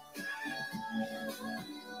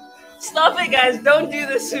 Stop it, guys. Don't do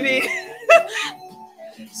this to me.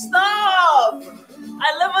 Stop!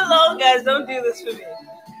 I live alone, guys. Don't do this to me.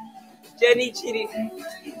 Jenny cheating.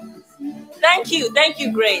 Thank you,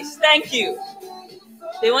 Grace. Thank you.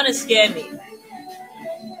 They want to scare me.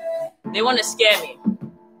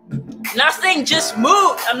 Nothing, just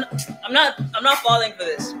move. I'm not falling for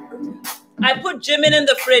this. I put Jimin in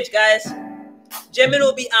the fridge, guys. Jimin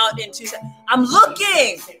will be out in 2 seconds. I'm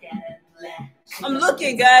looking,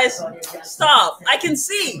 guys. Stop. I can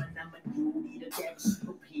see. You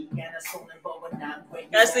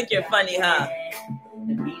guys think you're funny, huh?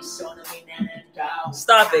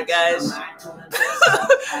 Stop it, guys.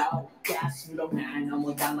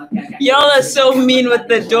 Y'all are so mean with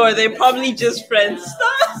the door. They're probably just friends.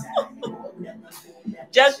 Stop.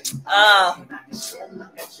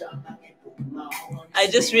 I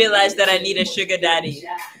just realized that I need a sugar daddy.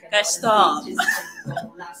 Guys, stop. Don't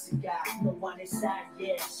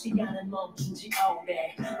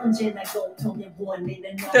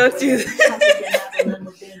do that.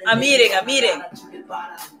 I'm eating.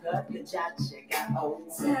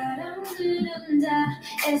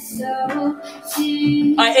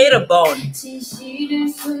 I ate a bone.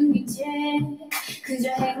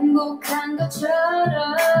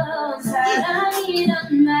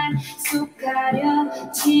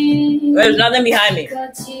 There's nothing behind me.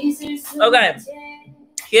 Okay.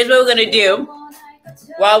 Here's what we're gonna do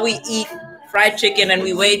while we eat fried chicken and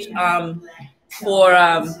we wait for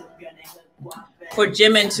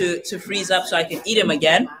Jimin to freeze up so I can eat him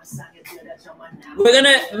again. We're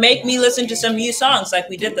gonna make me listen to some new songs like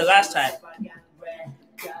we did the last time.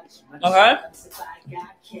 Okay?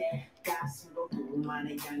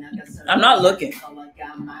 I'm not looking.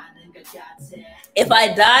 If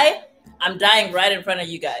I die, I'm dying right in front of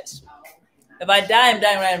you guys. If I die, I'm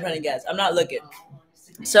dying right in front of you guys. I'm not looking.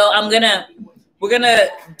 So we're gonna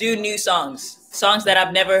do new songs that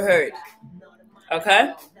I've never heard.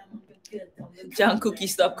 Okay? John Cookie,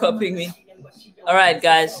 stop copying me. All right,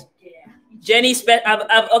 guys. Jenny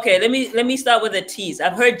okay, let me start with a tease.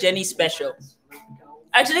 I've heard Jenny Special.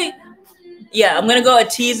 Actually, yeah, I'm gonna go a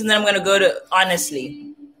tease and then I'm gonna go to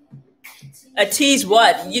Honestly. A tease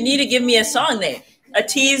what? You need to give me a song name. A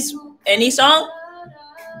tease any song?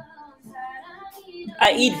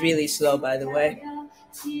 I eat really slow, by the way.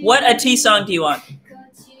 What a tease song do you want?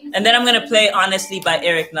 And then I'm gonna play Honestly by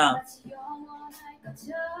Eric Nam.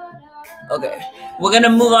 Okay. We're gonna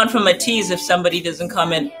move on from a tease if somebody doesn't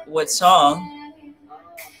comment what song.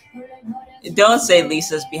 Don't say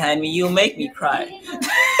Lisa's behind me. You'll make me cry.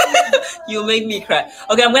 You'll make me cry.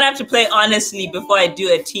 Okay, I'm gonna have to play Honestly before I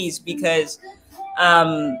do a tease because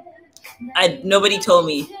nobody told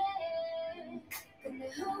me.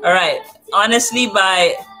 All right, Honestly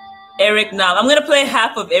by Eric Nam. I'm gonna play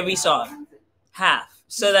half of every song,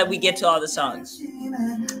 so that we get to all the songs. Ooh.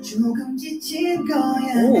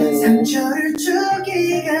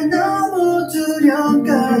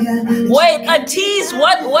 Wait, a tease?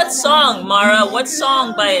 What song, Mara? What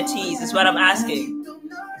song by a tease is what I'm asking.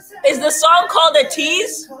 Is the song called a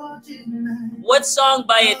tease? What song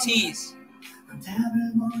by a tease?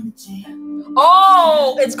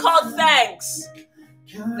 Oh, it's called Thanks.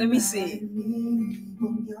 Let me see.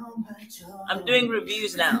 I'm doing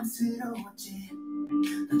reviews now.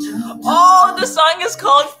 Oh, the song is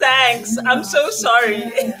called Thanks. I'm so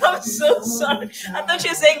sorry. I'm so sorry. I thought you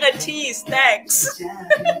were saying a tease. Thanks.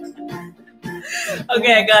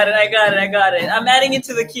 Okay, I got it. I'm adding it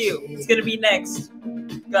to the queue. It's going to be next.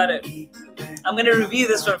 Got it. I'm going to review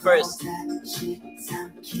this one first.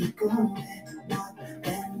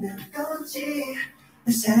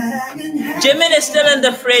 Jimin is still in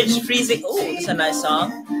the fridge freezing. Oh, it's a nice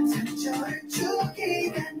song.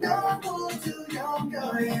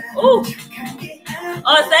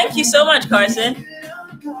 Oh, thank you so much, Carson.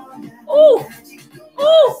 Oh.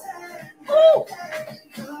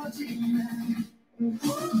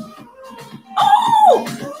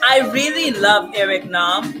 I really love Eric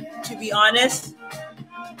Nam, to be honest.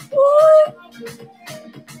 Ooh.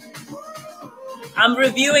 I'm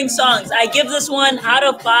reviewing songs. I give this one out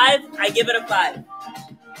of 5. I give it a 5.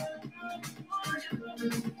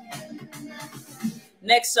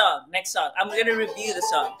 Next song. I'm going to review the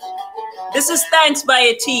song. This is Thanks by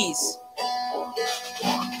a Tease.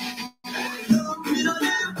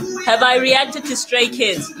 Have I reacted to Stray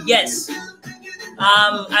Kids? Yes.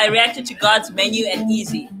 I reacted to God's Menu and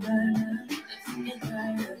Easy.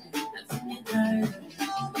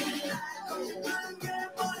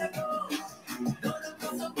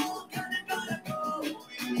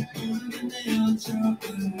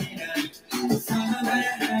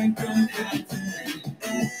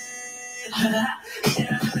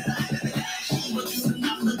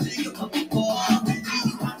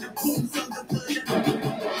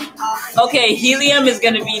 Okay, Helium is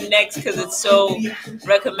going to be next because it's so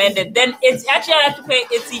recommended. Then it's actually I have to play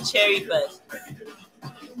Itzy Cherry first.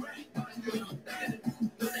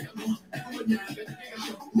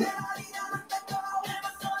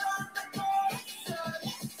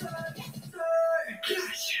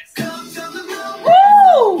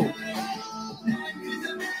 Woo!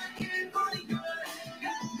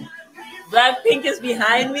 Blackpink is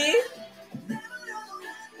behind me.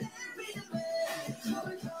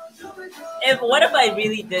 What if I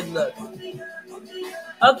really did look?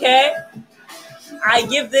 Okay. I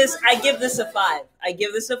give this a 5. I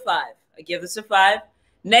give this a 5.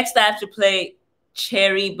 Next I have to play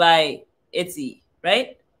Cherry by Itzy,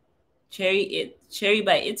 right? Cherry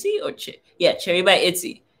by Itzy or Cherry by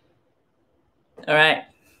Itzy. All right.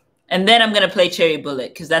 And then I'm gonna play Cherry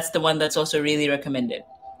Bullet because that's the one that's also really recommended.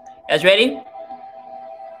 Guys ready?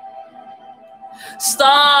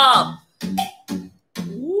 Stop!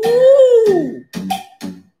 Woo!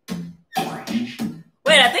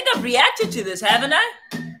 Wait, I think I've reacted to this, haven't I?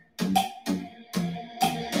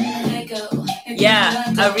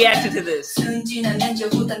 Yeah, I reacted to this.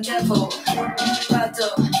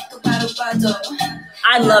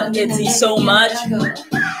 I love Itzy so much.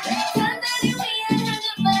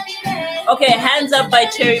 Okay, Hands Up by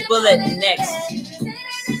Cherry Bullet next.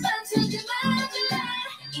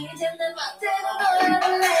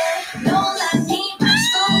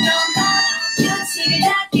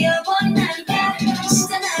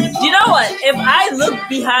 You know what? If I look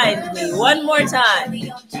behind me one more time.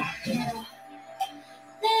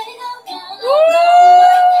 Woo!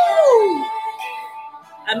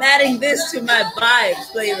 I'm adding this to my vibes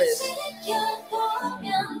playlist.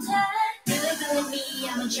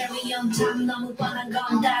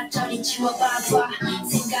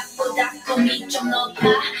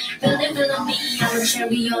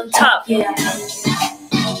 Top.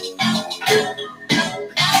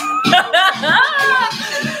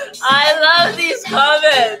 I love these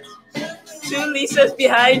comments. Two Lisas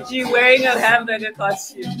behind you wearing a hamburger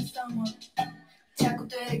costume.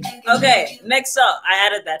 Okay, next song. I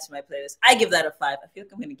added that to my playlist. I give that a 5. I feel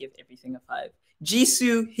like I'm going to give everything a 5.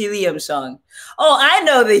 Jisoo Helium song. Oh, I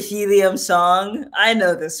know the Helium song. I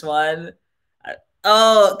know this one.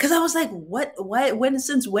 Oh, because I was like, what? Why?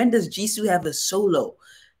 Since when does Jisoo have a solo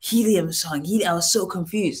Helium song? I was so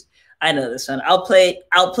confused. I know this one. I'll play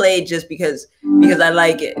it just because I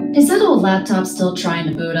like it. Is that old laptop still trying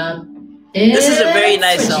to boot up? This is a very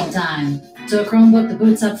nice song. Time. To a Chromebook that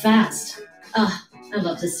boots up fast. I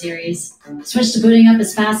love this series. Switch to booting up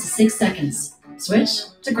as fast as 6 seconds. Switch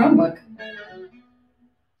to Chromebook.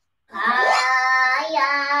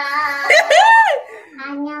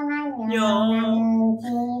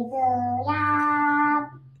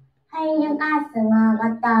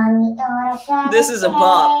 This is a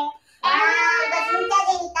bop.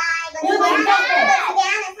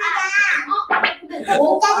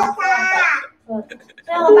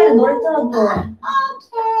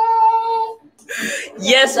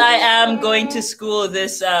 Yes, I am going to school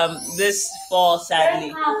this fall,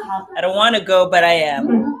 sadly. I don't want to go, but I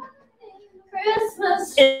am.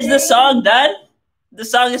 Is the song done? The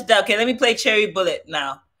song is done. Okay, let me play Cherry Bullet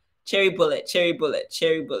now. Cherry Bullet, Cherry Bullet,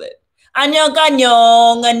 Cherry Bullet. 안녕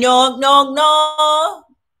안녕 안녕 no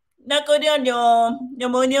나거든요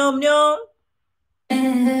냠냠냠.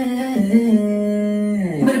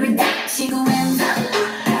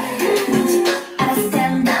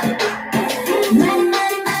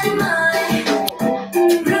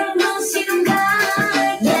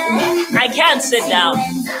 I can't sit down.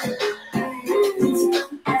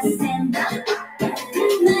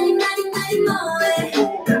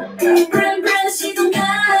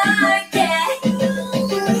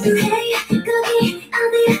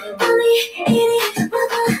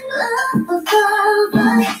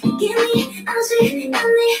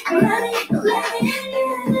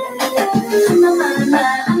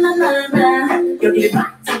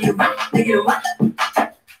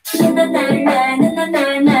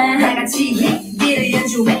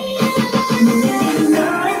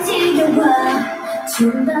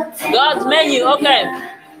 God's Menu, okay.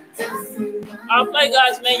 I'll play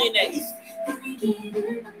God's Menu next.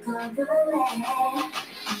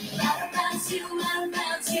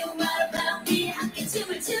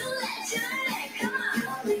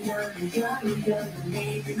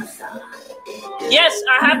 Yes,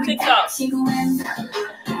 I have TikTok.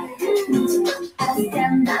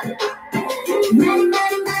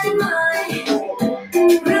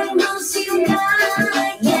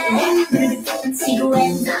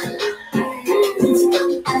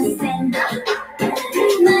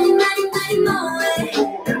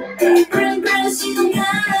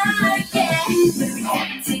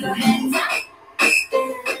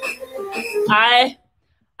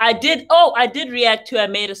 I did react to I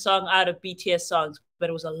made a song out of BTS songs, but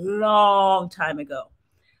it was a long time ago.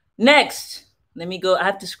 Next, let me go. I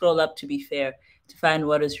have to scroll up to be fair to find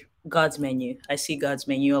what is God's Menu. I see God's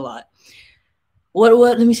Menu a lot. What?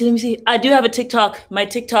 Let me see. I do have a TikTok. My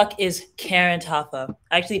TikTok is Karen Tafa.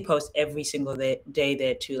 I actually post every single day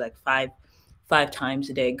there too, like five times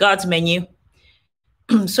a day. God's Menu.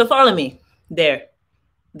 So follow me there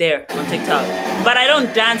on TikTok. But I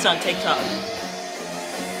don't dance on TikTok.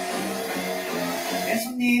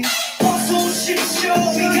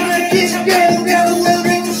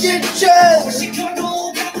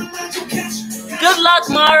 Good luck,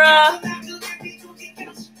 Mara.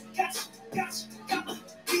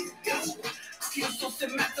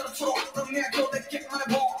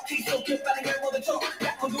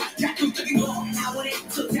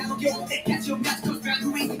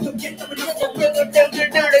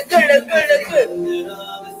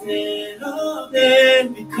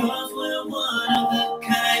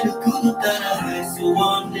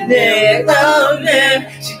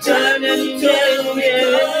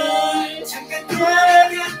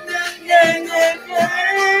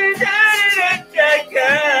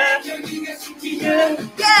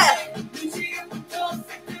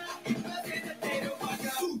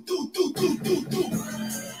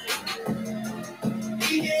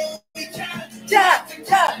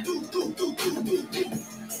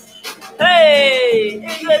 Hey!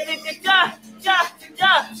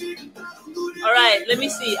 All right, let me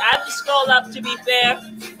see. I have to scroll up to be fair.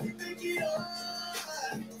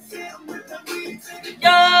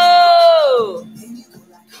 Yo!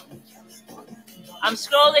 I'm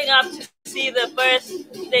scrolling up to see the first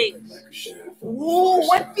thing. Whoa,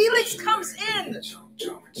 what Felix comes in?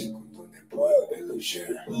 Woo.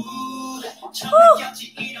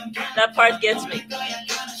 That part gets me.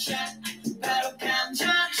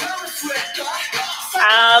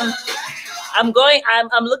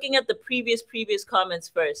 I'm looking at the previous comments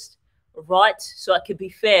first. Right, so I could be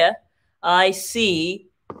fair. I see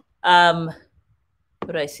what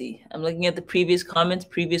do I see? I'm looking at the previous comments,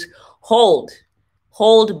 hold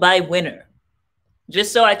by winner.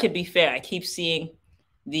 Just so I could be fair. I keep seeing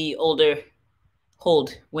the older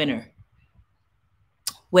hold winner.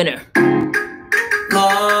 Do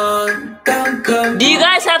you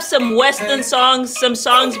guys have some Western songs, some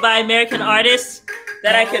songs by American artists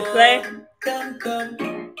that I could play?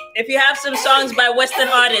 If you have some songs by Western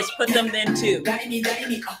artists, put them in too.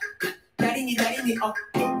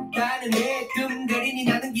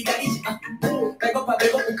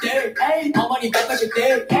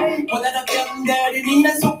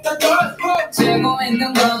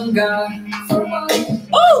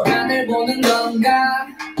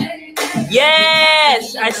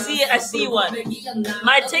 Yes, I see one.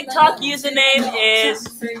 My TikTok username is,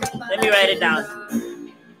 let me write it down.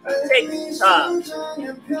 TikTok.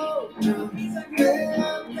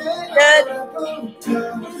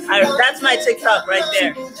 That's my TikTok right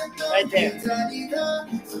there. Right there.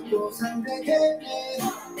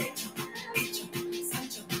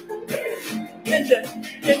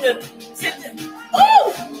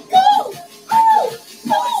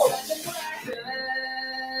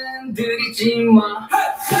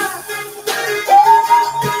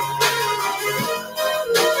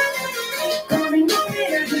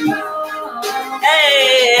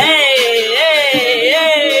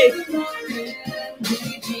 Hey.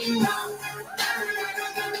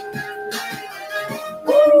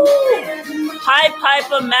 Pied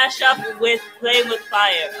Piper mashup with Play with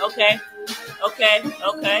Fire. Okay.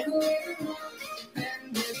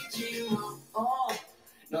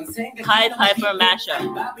 Pied Piper mashup.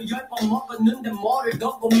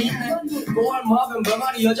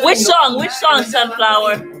 Which song,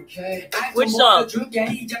 Sunflower? Which song?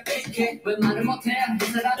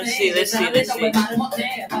 Let's see.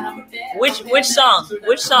 Which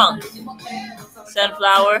song?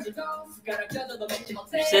 Sunflower.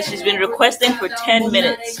 She says she's been requesting for 10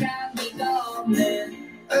 minutes.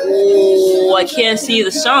 Oh, I can't see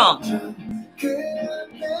the song.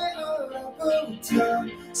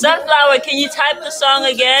 Sunflower, can you type the song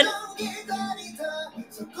again?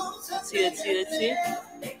 Let's see.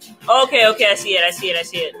 Okay, I see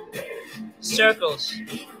it.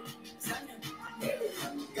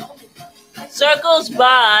 Circles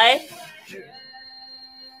by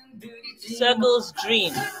Circles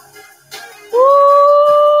Dream.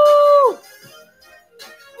 Woo!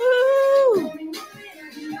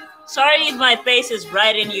 Sorry if my face is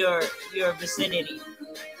right in your vicinity.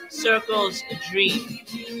 Circles Dream.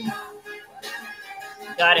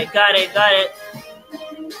 Got it.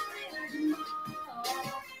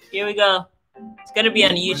 Here we go. It's gonna be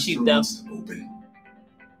on YouTube though.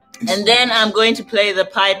 And then I'm going to play the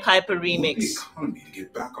Pied Piper remix.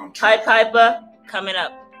 Pied Piper coming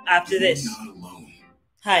up after this.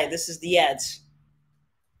 Hi, this is the ads.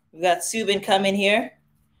 We got Subin coming here.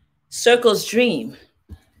 Circles Dream.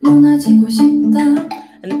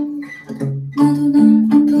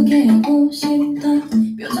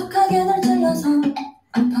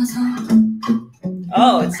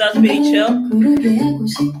 Oh, it sounds pretty chill.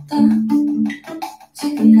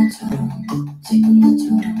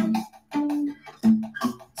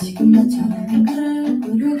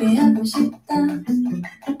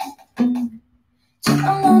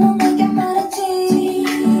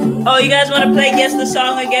 Oh, you guys want to play Guess the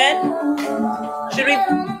Song again? Should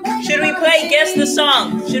we play Guess the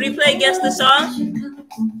Song?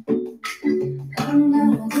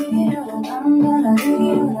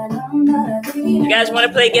 You guys want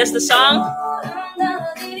to play Guess the Song?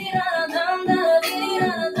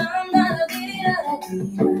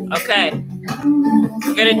 Okay.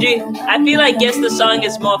 I feel like guess the song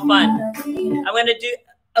is more fun. I'm gonna do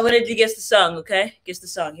guess the song, okay? Guess the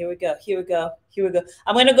song. Here we go.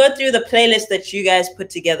 I'm gonna go through the playlist that you guys put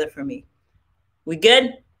together for me. We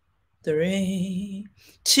good? 3,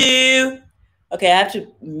 2. Okay, I have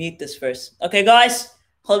to mute this first. Okay, guys,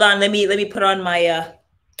 hold on. Let me put on my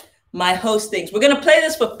my host things. We're gonna play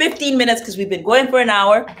this for 15 minutes because we've been going for an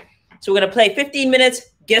hour. So we're gonna play 15 minutes.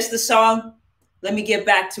 Guess the song. Let me get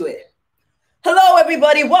back to it. Hello,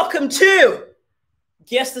 everybody. Welcome to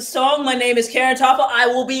Guess the Song. My name is Karen Toffa. I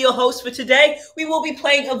will be your host for today. We will be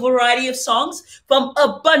playing a variety of songs from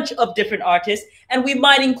a bunch of different artists, and we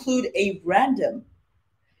might include a random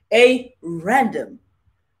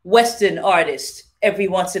Western artist every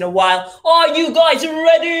once in a while. Are you guys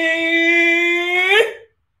ready?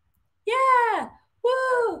 Yeah.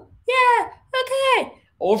 Woo. Yeah. Okay.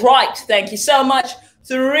 All right. Thank you so much.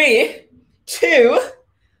 3, 2.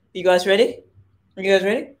 You guys ready? Are you guys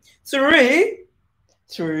ready? 3,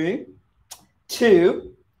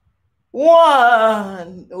 2,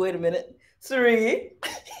 1. Wait a minute. 3,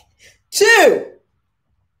 2,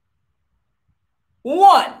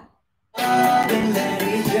 1.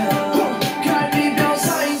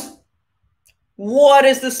 What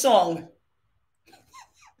is the song?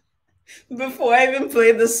 Before I even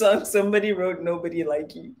played the song, somebody wrote "Nobody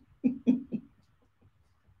Like You."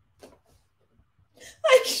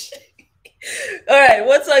 All right,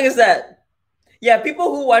 what song is that? Yeah,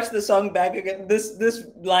 people who watch the song back again, this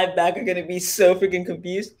live back are gonna be so freaking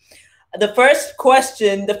confused. The first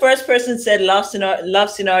question, the first person said love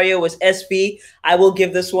scenario was SV. I will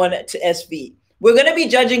give this one to SV. We're gonna be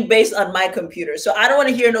judging based on my computer, so I don't want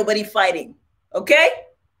to hear nobody fighting. Okay?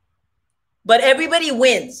 But everybody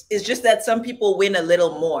wins. It's just that some people win a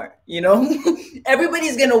little more, you know?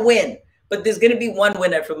 Everybody's gonna win, but there's gonna be one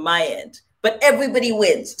winner from my end. But everybody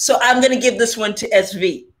wins. So I'm gonna give this one to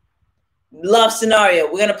SV. Love scenario.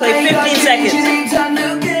 We're gonna play 15 seconds.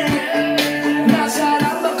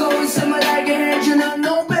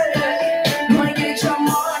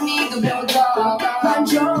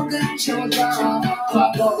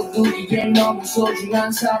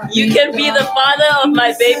 You can be the father of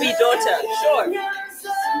my baby daughter.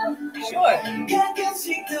 Sure.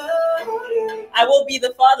 I will be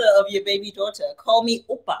the father of your baby daughter. Call me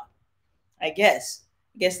Oppa. I guess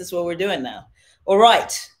that's what we're doing now. All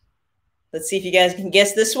right. Let's see if you guys can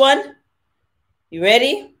guess this one. You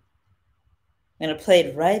ready? I'm going to play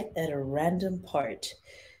it right at a random part.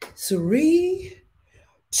 3,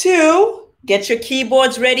 2, get your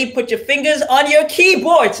keyboards ready. Put your fingers on your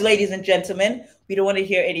keyboards, ladies and gentlemen. We don't want to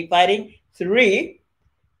hear any fighting. 3,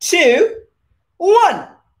 2, 1.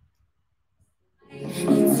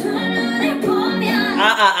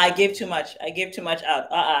 I gave too much. I gave too much out.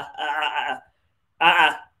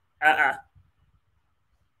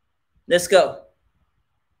 Let's go.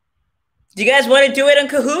 Do you guys want to do it on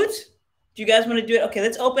Kahoot? Do you guys want to do it? Okay,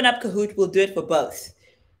 let's open up Kahoot. We'll do it for both.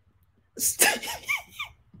 It's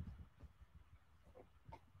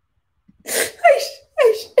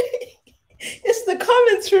the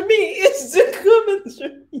comments for me.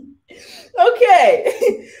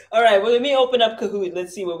 Okay. All right. Well, let me open up Kahoot.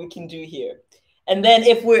 Let's see what we can do here. And then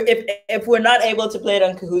if we're not able to play it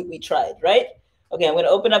on Kahoot, we tried, right? Okay, I'm going to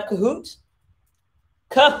open up Kahoot.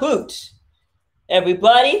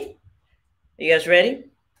 Everybody, are you guys ready?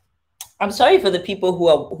 I'm sorry for the people who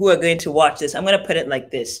are going to watch this. I'm going to put it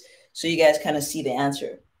like this so you guys kind of see the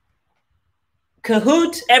answer.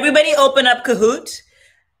 Kahoot, everybody open up Kahoot.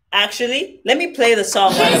 Actually, let me play the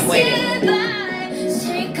song while I'm waiting.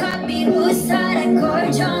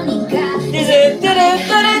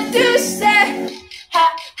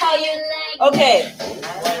 Okay.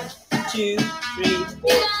 1, 2, 3,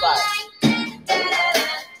 4, 5.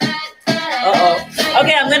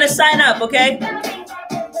 Okay, I'm gonna sign up, okay?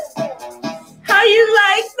 How you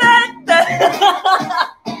like that?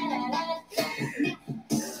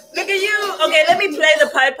 Look at you. Okay, let me play the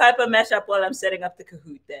Pied Piper mashup while I'm setting up the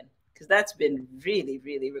Kahoot then, because that's been really,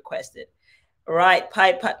 really requested. All right,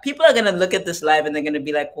 people are gonna look at this live and they're gonna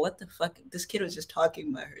be like, "What the fuck? This kid was just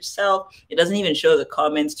talking by herself." It doesn't even show the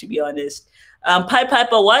comments, to be honest. Pied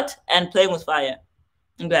Piper, what? And Playing with Fire.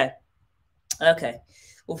 Okay.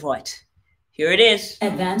 All right. Here it is.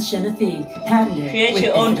 Advanced Genevieve, patented. Create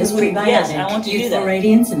your own Kahoot. Yes, I want to do that.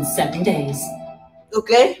 Radiance in 7 days.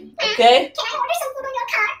 Okay. Can I order something on your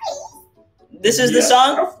card, please? This is the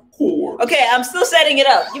song? Of course. Okay, I'm still setting it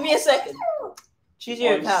up. Give me a second. Choose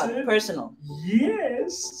your account. Personal.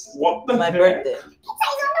 Yes. What the My heck? birthday. Pizza is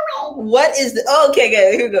on the way. What is the? Oh, okay,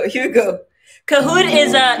 good. Here we go. Kahoot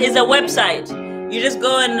is a website. You just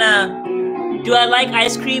go and do I like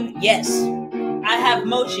ice cream? Yes. I have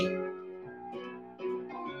Mochi.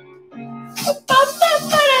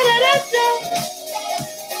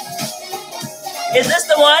 Is this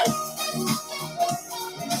the one?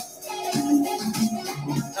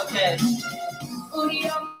 Okay.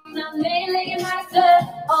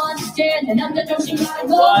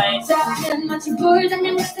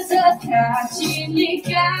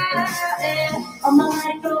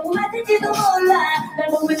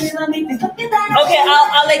 Okay,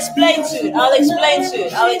 I'll explain to it. I'll explain to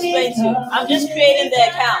it. I'm just creating the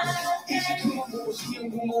account.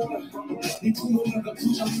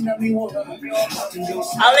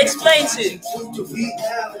 I'll explain to you.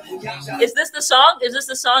 Is this the song? Is this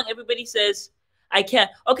the song? Everybody says I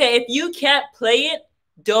can't. Okay, if you can't play it,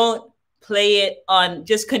 don't play it on.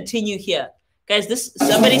 Just continue here, guys.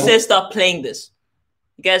 Somebody says stop playing this.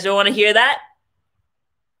 You guys don't want to hear that?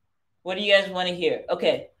 What do you guys want to hear?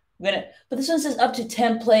 Okay, but this one says up to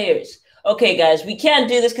 10 players. Okay, guys, we can't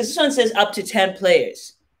do this because this one says up to 10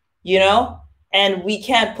 players. You know, and we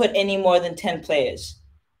can't put any more than 10 players.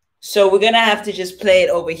 So we're gonna have to just play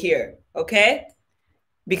it over here, okay?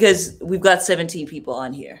 Because we've got 17 people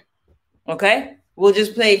on here. Okay? We'll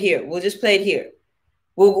just play it here.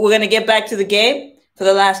 We're gonna get back to the game for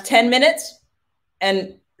the last 10 minutes,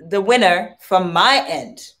 and the winner from my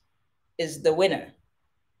end is the winner.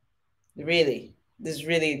 Really.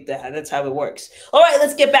 That's how it works. All right,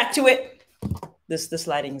 let's get back to it. This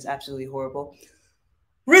lighting is absolutely horrible.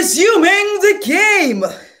 Resuming the game.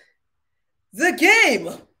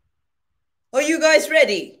 Are you guys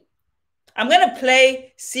ready? I'm gonna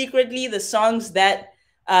play secretly the songs that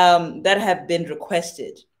have been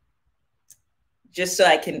requested, just so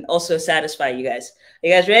I can also satisfy you guys. Are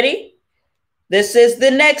you guys ready? This is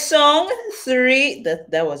the next song. 3.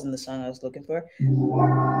 That wasn't the song I was looking for.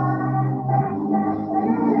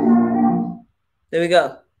 There we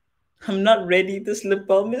go. I'm not ready. This lip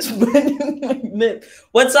balm is burning my lip.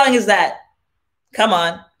 What song is that? Come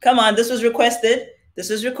on. This was requested.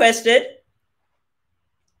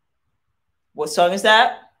 What song is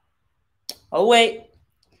that? Oh, wait.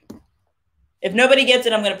 If nobody gets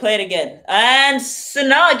it, I'm going to play it again. And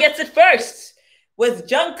Sanaa gets it first with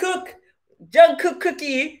Jungkook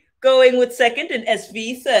Cookie going with second and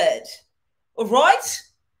SV third. All right.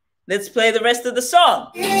 Let's play the rest of the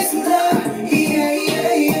song. I'm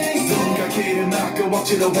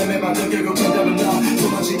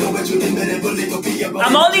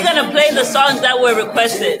only going to play the songs that were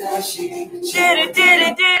requested. Did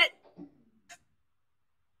it.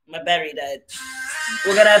 My battery died.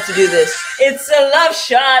 We're going to have to do this. It's a love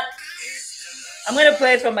shot. I'm going to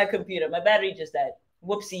play it from my computer. My battery just died.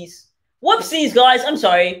 Whoopsies, guys. I'm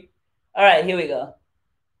sorry. All right, here we go.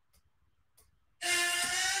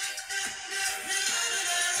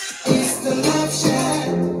 It's the love shot.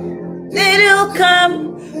 It'll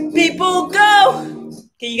come, people go.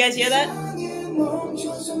 Can you guys hear that?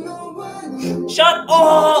 Shot.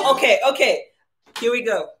 Oh, okay. Here we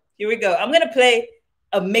go. I'm going to play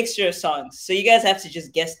a mixture of songs, so you guys have to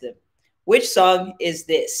just guess them. Which song is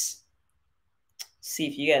this? See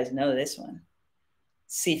if you guys know this one.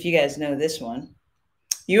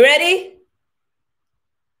 You ready?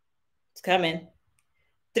 It's coming.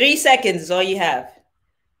 3 seconds is all you have.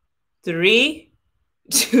 3,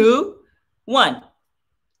 2, 1.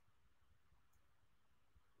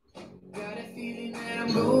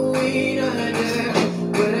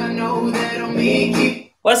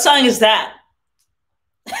 What song is that?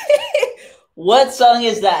 What song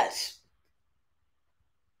is that?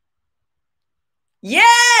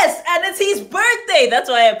 Yes! And it's his birthday. That's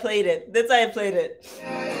why I played it.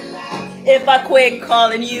 If I quit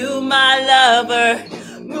calling you my lover,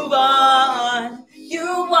 move on.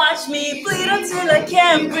 You watch me bleed until I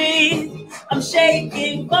can't breathe. I'm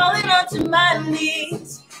shaking, falling onto my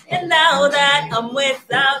knees. And now that I'm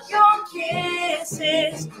without your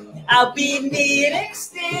kisses, I'll be needing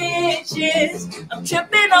stitches. I'm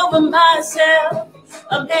tripping over myself.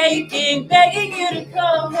 I'm aching, begging you to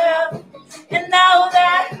come help. And now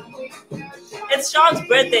that it's Sean's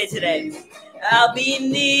birthday today, I'll be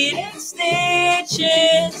needing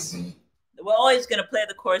stitches. We're always going to play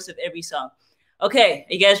the chorus of every song. Okay,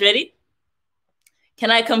 are you guys ready?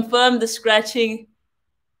 Can I confirm the scratching?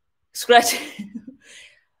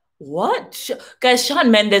 What? Guys, Shawn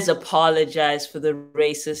Mendes apologized for the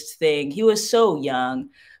racist thing. He was so young.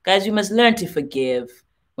 Guys, we must learn to forgive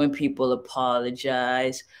when people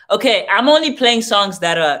apologize. Okay, I'm only playing songs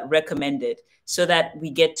that are recommended so that we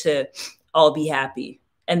get to all be happy.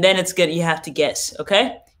 And then it's good. You have to guess,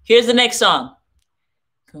 okay? Here's the next song.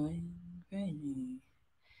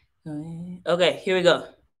 Okay, here we go.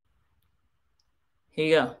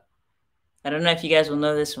 I don't know if you guys will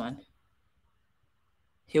know this one.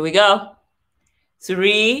 Here we go.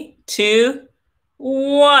 3, 2,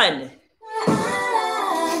 1.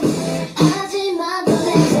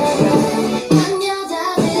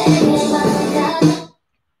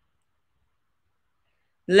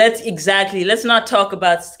 Let's not talk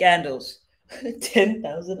about scandals.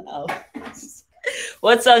 10,000 hours.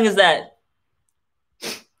 What song is that?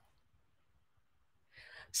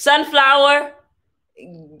 Sunflower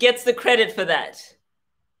gets the credit for that.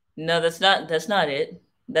 No, that's not it.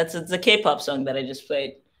 It's a K-pop song that I just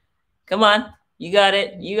played. Come on. You got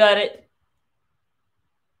it. You got it.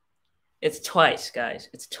 It's Twice, guys.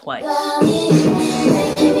 It's Twice.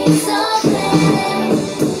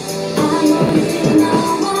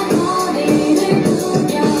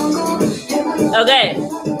 Okay.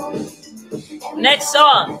 Next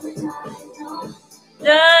song.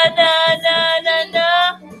 Da, da, da, da,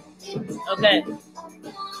 da. Okay.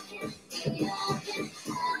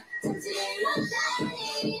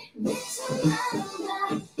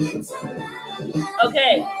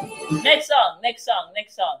 Okay. Next song. I'm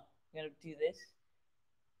gonna do this.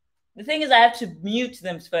 The thing is, I have to mute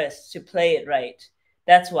them first to play it right.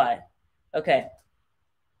 That's why. Okay.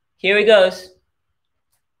 Here it goes.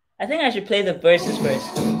 I think I should play the verses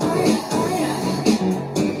first.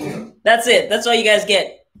 That's it. That's all you guys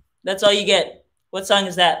get. That's all you get. What song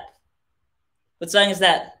is that? What song is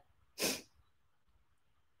that?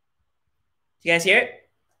 You guys hear it?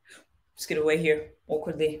 Just get away here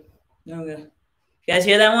awkwardly. Okay. You guys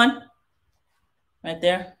hear that one? Right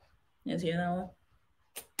there? You guys hear that one?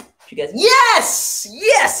 You guys, yes!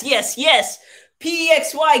 Yes, yes, yes!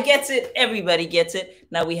 PXY gets it. Everybody gets it.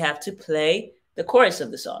 Now we have to play the chorus of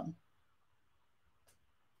the song.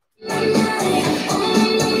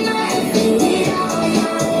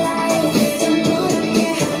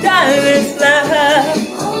 Diamonds love.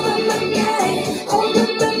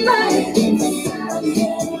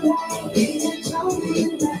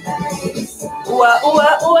 Ooh, ooh,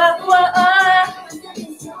 ooh,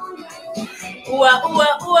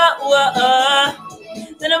 ooh,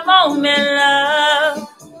 in a moment, love.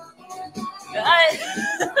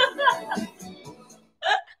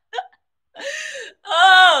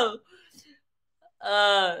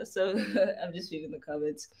 So I'm just reading the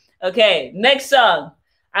comments. Okay, next song.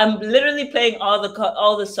 I'm literally playing all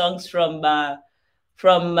the songs from the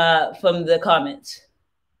comments.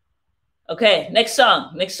 Okay, next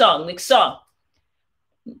song. Next up.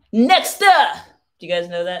 Do you guys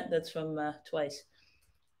know that? That's from Twice.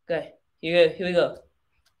 Okay, here we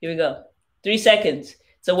go. 3 seconds.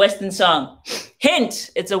 It's a Western song.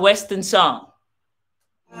 Hint, it's a Western song.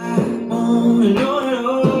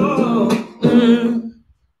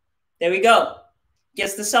 There we go.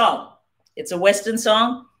 Guess the song. It's a Western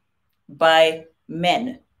song by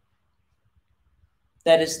men.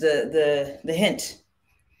 That is the hint.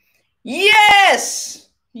 Yes!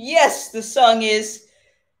 Yes, the song is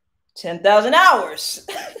 10,000 Hours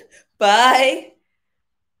by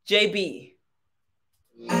JB.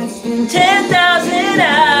 10,000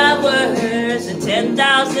 hours and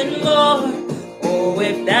 10,000 more. Oh,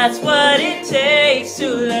 if that's what it takes to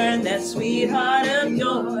learn that sweetheart of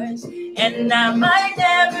yours. And I might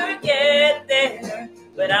never get there,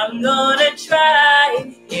 but I'm gonna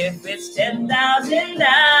try. If it's 10,000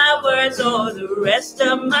 hours or the rest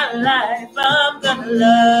of my life, I'm gonna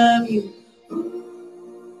love you.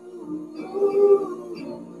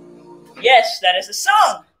 Yes, that is the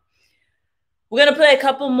song. We're gonna play a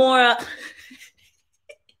couple more.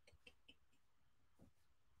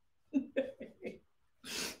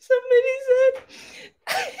 Somebody said,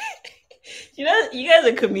 you guys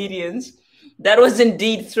are comedians. That was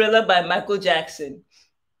indeed Thriller by Michael Jackson.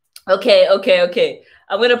 Okay. I'm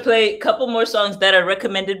going to play a couple more songs that are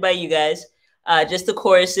recommended by you guys, just the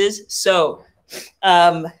choruses. So,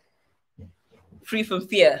 Free from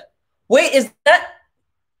Fear. Wait, is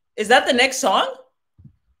that the next song?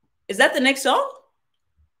 Is that the next song?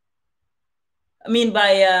 I mean,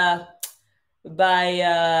 by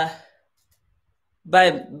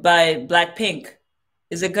Blackpink.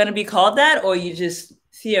 Is it gonna be called that, or are you just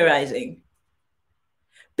theorizing?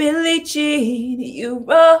 Billie Jean, you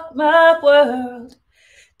rock my world.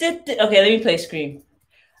 Okay, let me play Scream.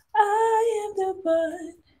 I am the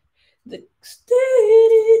one.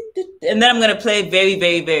 And then I'm gonna play Very,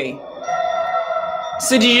 Very, Very.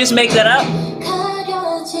 So did you just make that up?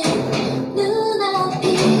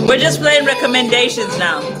 We're just playing recommendations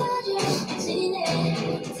now.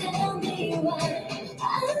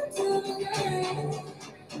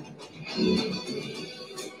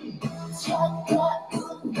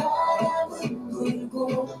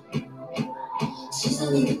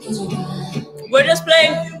 We're just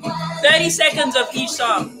playing 30 seconds of each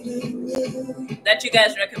song that you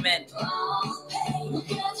guys recommend.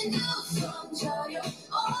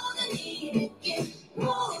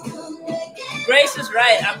 Grace is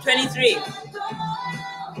right. I'm 23.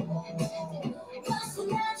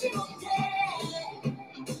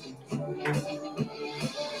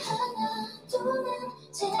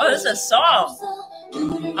 Oh, this is a song.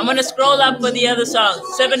 I'm gonna scroll up for the other songs.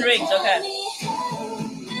 7 Rings, okay.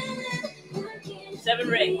 7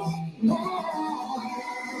 Rings.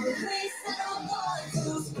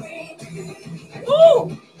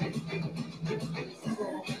 Woo!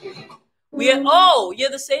 You're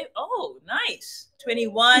the same. Oh, nice.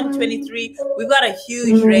 21, 23. We've got a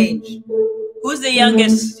huge range. Who's the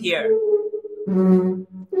youngest here?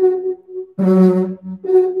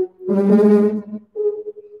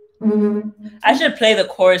 I should play the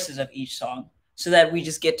choruses of each song so that we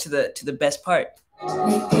just get to the best part.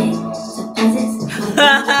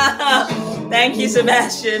 Thank you,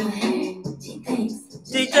 Sebastian.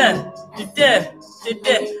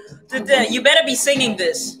 You better be singing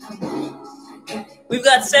this. We've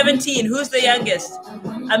got 17. Who's the youngest?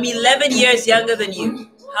 I'm 11 years younger than you.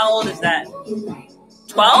 How old is that?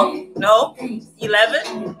 12? No?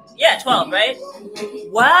 11? Yeah, 12, right?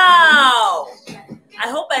 Wow. I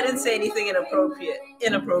hope I didn't say anything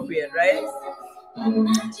inappropriate, right?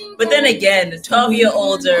 But then again, the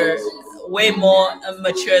 12-year-olds are way more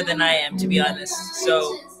mature than I am, to be honest.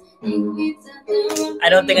 So I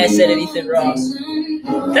don't think I said anything wrong.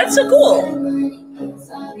 That's so cool.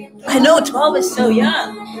 I know 12 is so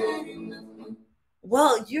young.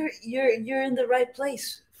 Well, you're in the right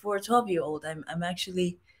place for a 12-year-old. I'm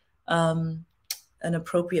actually an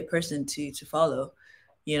appropriate person to follow,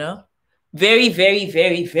 you know? Very, very,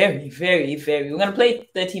 very, very, very, very. We're gonna play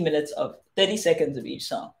 30 seconds of each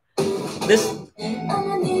song. We're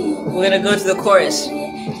gonna go to the chorus.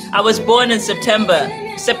 I was born in September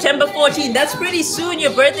 14. That's pretty soon.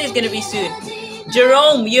 Your birthday is gonna be soon.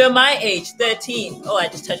 Jerome, you're my age, 13. Oh, I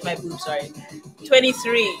just touched my boob, sorry.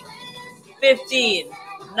 23, 15,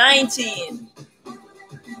 19.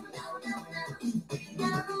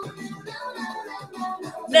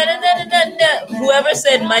 Whoever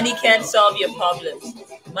said money can't solve your problems.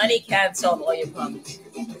 Money can't solve all your problems.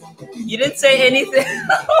 You didn't say anything.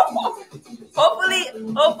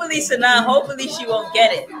 Hopefully, Sana, hopefully she won't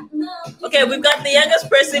get it. Okay, we've got the youngest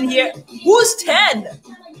person here. Who's 10?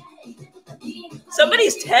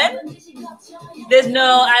 Somebody's 10?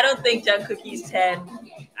 I don't think Jungkook's 10.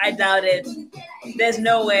 I doubt it. There's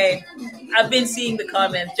no way. I've been seeing the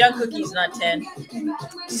comments. Jungkook's not 10.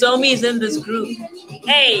 Somi's in this group.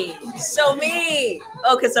 Hey, Somi!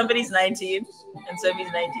 Oh, because somebody's 19 and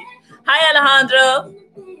Somi's 19. Hi, Alejandro.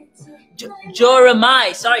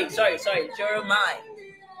 Joramai. Sorry. Joramai.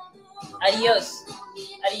 Adios.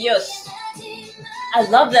 I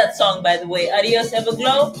love that song, by the way. Adios,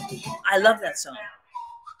 Everglow. I love that song.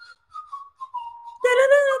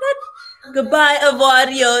 Goodbye,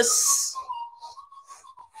 Adios.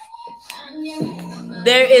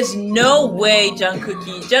 There is no way,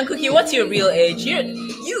 Jungkook, what's your real age?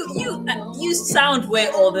 You sound way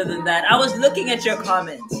older than that. I was looking at your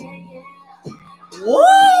comments.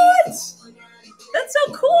 What? That's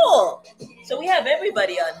so cool. So we have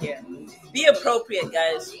everybody on here. Be appropriate,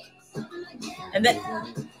 guys. And then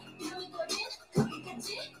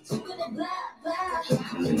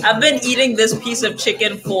I've been eating this piece of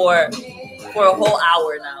chicken for a whole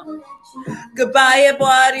hour now. Goodbye,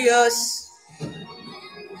 Adios.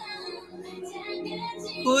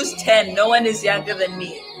 Who's 10? No one is younger than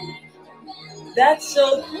me. That's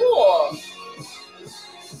so cool.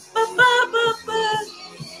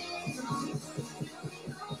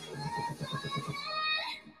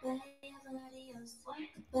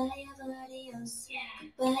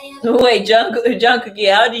 Wait, Jungkook,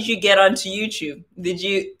 how did you get onto YouTube?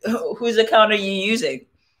 Whose account are you using?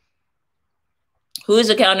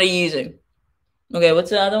 Okay, what's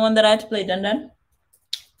the other one that I had to play? Dun.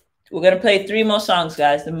 We're going to play 3 more songs,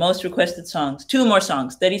 guys. The most requested songs. 2 more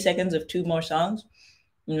songs. 30 seconds of 2 more songs.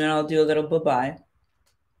 And then I'll do a little bye-bye.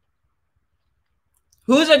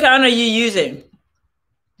 Whose account are you using?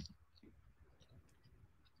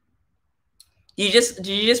 Did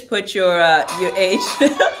you just put your age?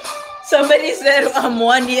 Somebody said I'm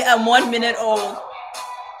 1 minute old.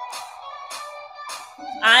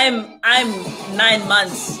 I'm 9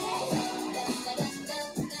 months.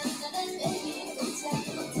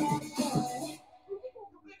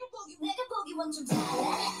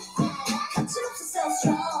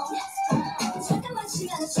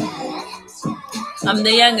 I'm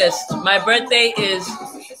the youngest. My birthday is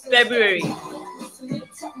February.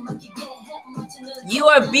 You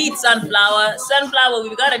are beat, Sunflower. Sunflower,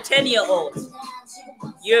 we've got a 10-year-old.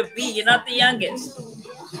 You're beat. You're not the youngest.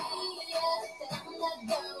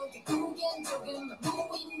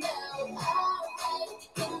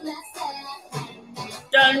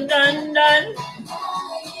 Dun, dun, dun.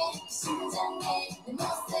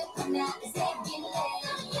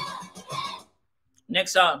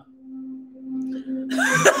 Next song.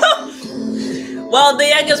 Well, the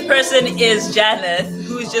youngest person is Janet,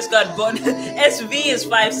 who's just got born. SV is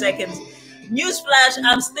 5 seconds. Newsflash,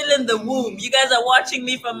 I'm still in the womb. You guys are watching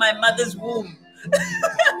me from my mother's womb.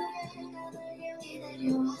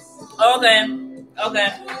 Okay.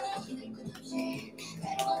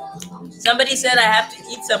 Somebody said I have to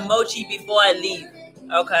eat some mochi before I leave.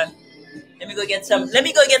 Okay. Let me go get some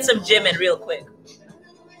Jimin real quick.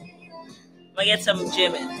 I'm gonna get some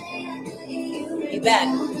Jimin. Be back.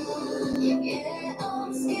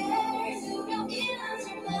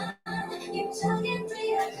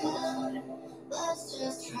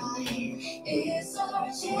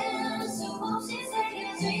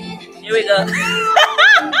 Here we go.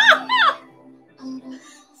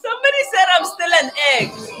 Somebody said I'm still an egg.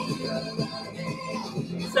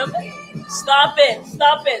 Somebody, stop it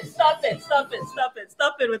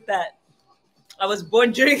with that. I was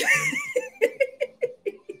born during.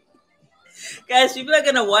 Guys, people are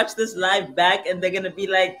gonna watch this live back and they're gonna be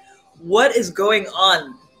like, what is going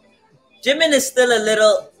on? Jimin is still a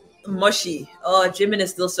little mushy. Oh, Jimin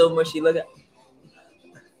is still so mushy. Look at.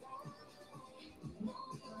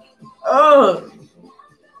 Oh.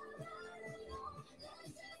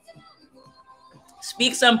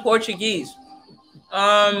 Speak some Portuguese.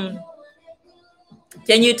 Can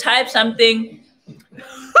you type something?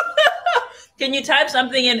 Can you type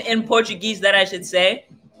something in Portuguese that I should say?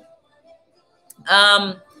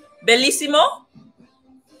 Bellissimo.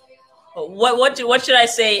 What should I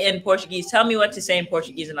say in Portuguese? Tell me what to say in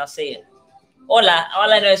Portuguese and I'll say it. Hola.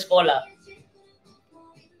 All I know is hola.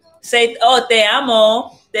 Say, oh, te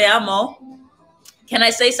amo. Te amo. Can I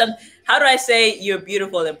say some? How do I say you're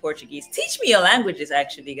beautiful in Portuguese? Teach me your languages,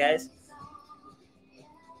 actually, guys.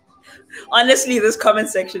 Honestly, this comment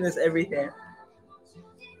section is everything.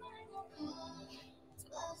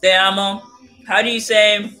 Te amo. How do you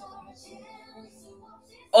say?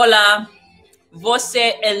 Hola.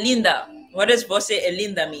 Você é linda. What does você é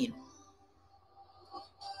linda mean?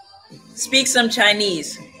 Speak some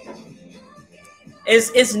Chinese.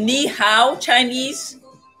 Is ni hao Chinese?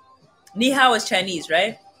 Ni hao is Chinese,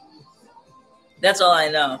 right? That's all I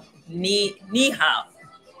know. Ni hao.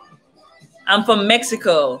 I'm from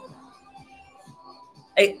Mexico.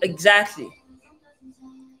 Exactly.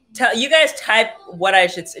 You guys type what I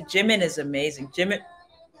should say. Jimin is amazing.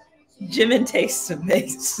 Jimin tastes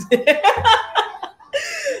amazing.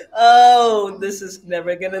 Oh, this is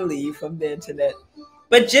never gonna leave from the internet.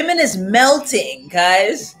 But Jimin is melting,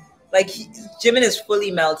 guys. Like Jimin is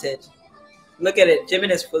fully melted. Look at it.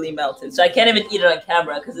 Jimin is fully melted. So I can't even eat it on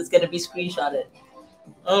camera because it's gonna be screenshotted.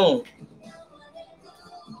 Oh.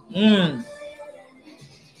 Okay,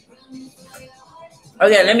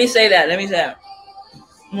 let me say that.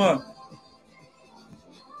 More.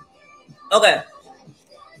 Okay.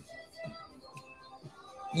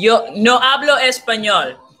 Yo no hablo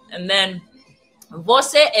español. And then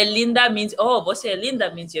você é linda means, oh, você é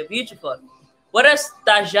linda means you're beautiful. What does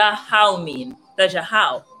tajahao mean?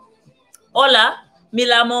 Tajahao. Hola, me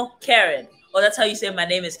llamo Karen. Oh, that's how you say my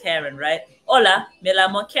name is Karen, right? Hola, me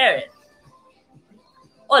llamo Karen.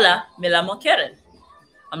 Hola, me llamo Karen.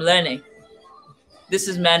 I'm learning. This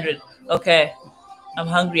is Mandarin. Okay. I'm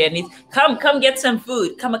hungry. I need come get some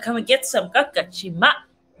food. Come and get some kakachima.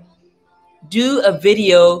 Do a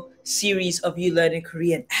video series of you learning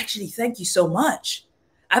Korean. Actually, thank you so much.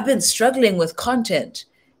 I've been struggling with content.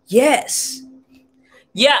 Yes.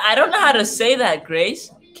 Yeah, I don't know how to say that,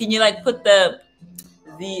 Grace. Can you like put the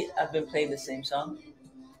I've been playing the same song.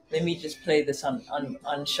 Let me just play this on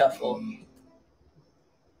shuffle.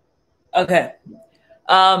 Okay.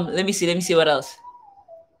 Let me see what else.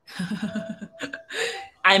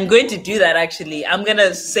 I'm going to do that actually. I'm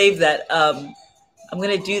gonna save that. I'm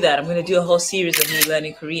gonna do that. I'm gonna do a whole series of me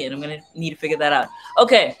learning Korean. I'm gonna need to figure that out.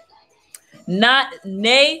 Okay.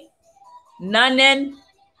 Nanen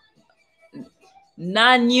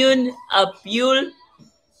Nanyun Apul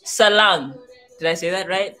Salang. Did I say that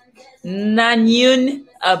right? Nanyun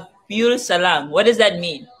Apul Salang. What does that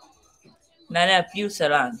mean? Nanyun Apul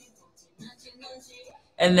Salang.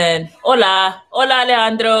 And then hola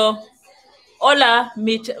Alejandro. Hola,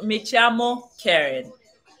 me llamo Karen.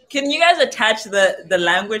 Can you guys attach the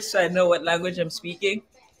language so I know what language I'm speaking?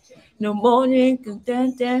 No morning.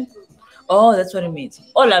 Oh, that's what it means.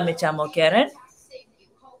 Hola, me llamo Karen.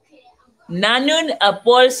 Nanun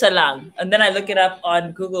apol salang. And then I look it up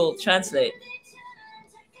on Google Translate.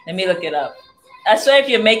 Let me look it up. I swear if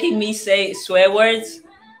you're making me say swear words,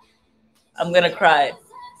 I'm gonna cry.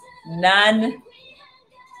 Nayun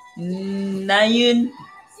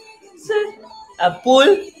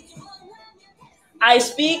apul. I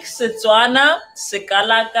speak Setswana,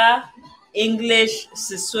 Sekalaka, English,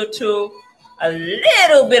 Sesotho, a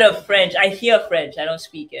little bit of French. I hear French. I don't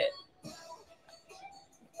speak it.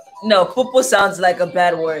 No, pupu sounds like a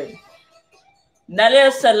bad word.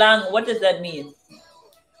 Nalel salang, what does that mean?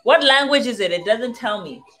 What language is it? It doesn't tell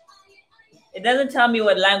me. It doesn't tell me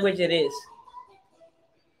what language it is.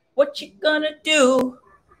 What you gonna do?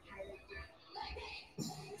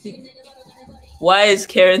 Why is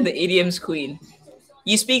Karen the idioms queen?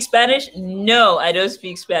 You speak Spanish? No, I don't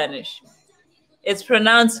speak Spanish. It's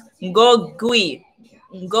pronounced ngogui,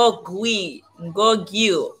 ngogui,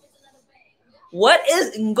 ngogyu. What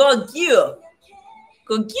is ngogyu?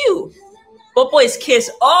 Ngogyu. Popo is kiss.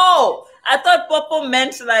 Oh, I thought popo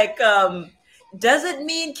meant like, does it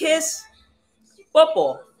mean kiss?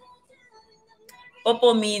 Popo.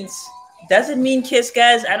 Popo means, does it mean kiss,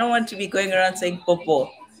 guys? I don't want to be going around saying popo.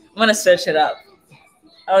 I'm gonna search it up.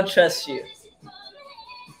 I don't trust you.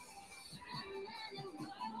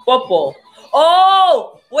 Popo.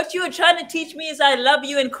 Oh, what you were trying to teach me is I love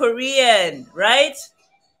you in Korean, right?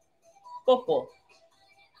 Popo.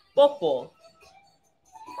 Popo.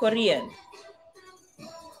 Korean.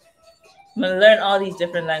 I'm gonna learn all these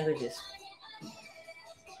different languages.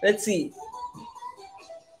 Let's see.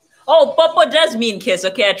 Oh, popo does mean kiss.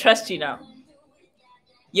 Okay, I trust you now.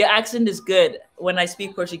 Your accent is good when I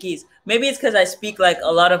speak Portuguese. Maybe it's because I speak like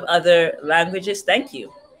a lot of other languages. Thank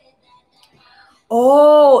you.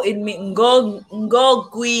 Oh, it means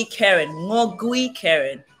ngogui Karen. Ngogui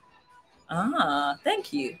Karen. Ah,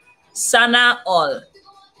 thank you. Sana all.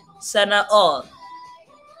 Sana all.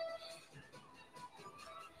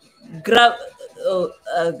 Oh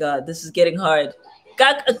God, this is getting hard.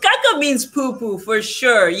 Kaka means poo-poo for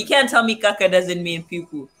sure. You can't tell me kaka doesn't mean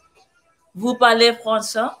poo-poo. Vous parlez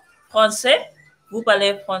français? Français? Vous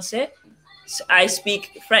parlez français? I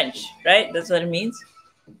speak French, right? That's what it means.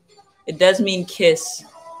 It does mean kiss.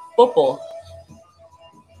 Popo.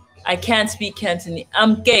 I can't speak Cantonese.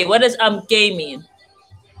 I'm gay. What does I'm gay mean?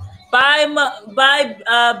 Bye,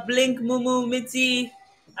 Blink, Mumu, Mitzi,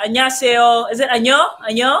 Annyeonghaseyo. Is it Annyeong?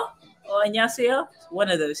 Annyeong? Or Annyeonghaseyo? One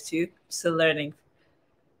of those two. Still learning.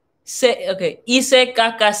 Okay. Ise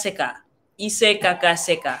kaka seka. Ise kaka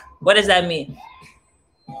seka. What does that mean?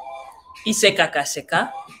 Ise kaka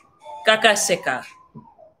seka. Kaka seka.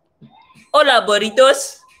 Hola,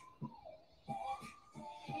 burritos.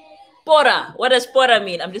 Pora. What does pora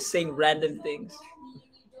mean? I'm just saying random things.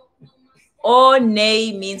 One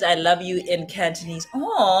means I love you in Cantonese.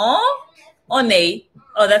 Aww. One.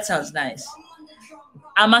 Oh, that sounds nice.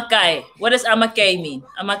 Amakai. What does amakai mean?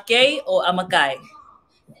 Amakai or amakai?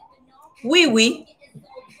 Oui, oui.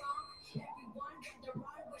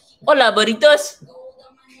 Hola, burritos.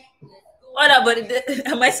 Hola, burritos.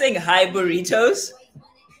 Am I saying hi, burritos?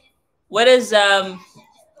 What does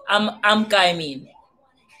amkai mean?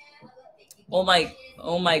 Oh my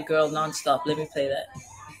girl, nonstop. Let me play that.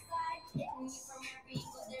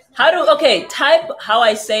 Type how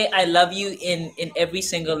I say I love you in every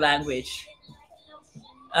single language.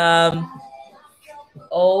 Oh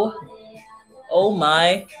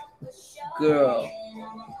my girl.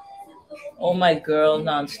 Oh my girl,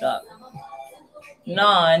 nonstop.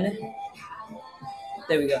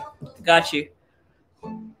 There we go. Got you.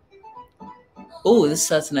 Oh, this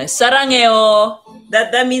sounds nice. Sarangeo.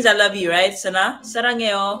 That means I love you, right? Sana?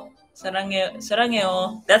 Sarangeo. Sarangeo.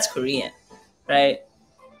 Sarangeo. That's Korean, right?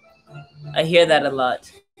 I hear that a lot.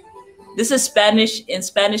 This is Spanish, in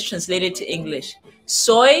Spanish translated to English.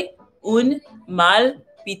 Soy un mal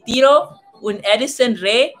pitiro, un Edison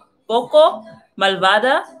re poco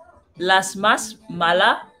malvada, las más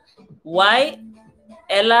mala, why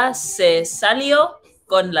ella se salió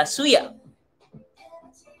con la suya.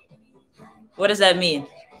 What does that mean?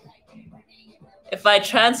 If I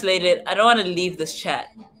translate it, I don't want to leave this chat.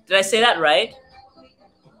 Did I say that right?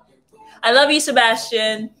 I love you,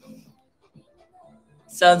 Sebastian.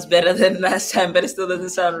 Sounds better than last time, but it still doesn't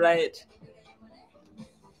sound right.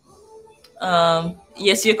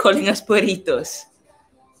 Yes, you're calling us burritos.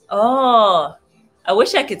 Oh, I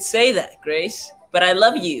wish I could say that, Grace, but I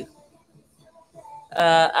love you.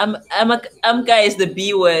 Amka is the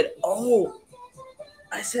B word. Oh,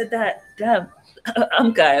 I said that. Damn.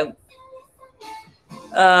 Amka.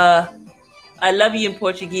 I love you in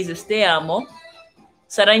Portuguese is te amo.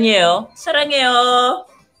 Sarangeo. Sarangeo.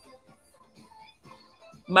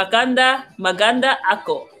 Maganda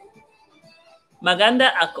ako.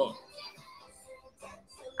 Maganda ako.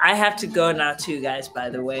 I have to go now too, guys, by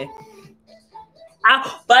the way.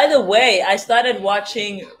 By the way, I started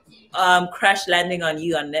watching Crash Landing on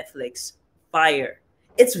You on Netflix. Fire.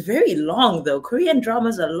 It's very long though. Korean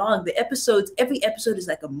dramas are long. Every episode is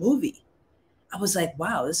like a movie. I was like,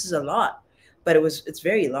 wow, this is a lot. But it's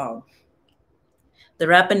very long. The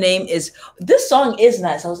rapper name is, this song is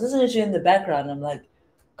nice. I was listening to it in the background. I'm like,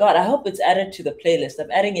 God, I hope it's added to the playlist. I'm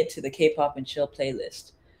adding it to the K-pop and chill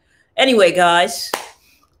playlist. Anyway, guys,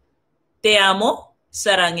 te amo,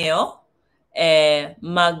 sarangeo,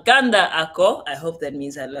 maganda ako. I hope that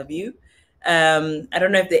means I love you. I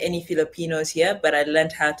don't know if there are any Filipinos here, but I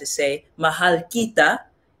learned how to say mahal kita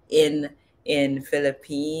in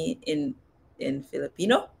Filipino.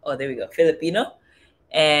 Oh, there we go, Filipino.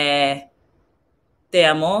 Te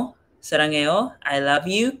amo, sarangeo, I love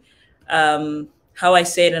you. How I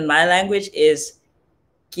say it in my language is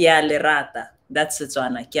kia lerata. That's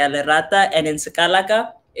Setswana, kia lerata. And in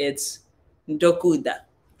Sakalaka, it's dokuda.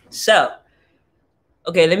 So,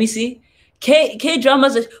 okay, let me see. K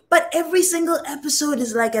dramas, but every single episode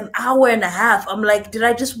is like an hour and a half. I'm like, did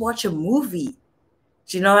I just watch a movie?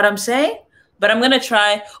 Do you know what I'm saying? But I'm gonna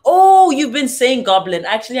try. Oh, you've been saying Goblin.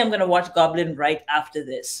 Actually, I'm gonna watch Goblin right after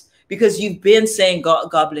this because you've been saying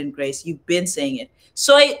Goblin, Grace. You've been saying it.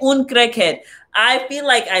 Soy un crackhead. I feel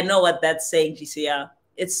like I know what that's saying, Gisia.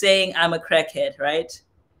 It's saying I'm a crackhead, right?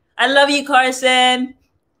 I love you, Carson.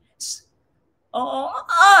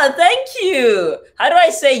 Oh, thank you. How do I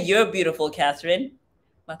say you're beautiful, Catherine?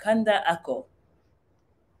 Makanda ako.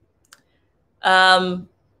 I'm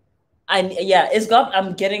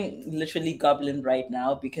getting literally Goblin right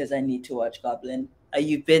now because I need to watch Goblin.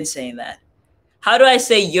 You've been saying that. How do I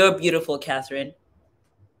say you're beautiful, Catherine?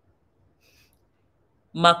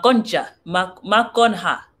 Makoncha,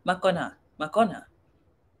 makonha.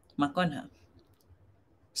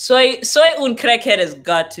 Soy un crackhead has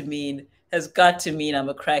got to mean I'm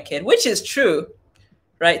a crackhead, which is true,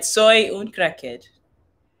 right? Soy un crackhead.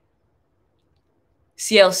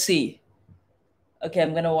 CLC. Okay,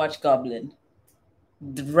 I'm gonna watch Goblin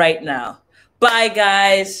right now. Bye,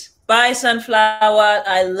 guys. Bye, Sunflower.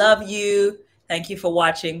 I love you. Thank you for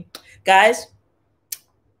watching. Guys,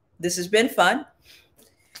 this has been fun.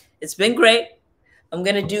 It's been great. I'm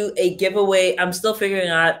going to do a giveaway. I'm still figuring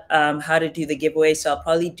out how to do the giveaway. So I'll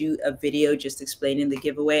probably do a video just explaining the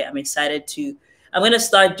giveaway. I'm going to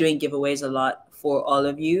start doing giveaways a lot for all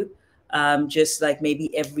of you. Just like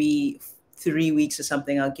maybe every 3 weeks or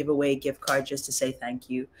something, I'll give away a gift card just to say thank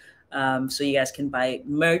you. So you guys can buy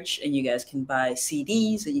merch and you guys can buy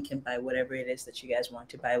CDs and you can buy whatever it is that you guys want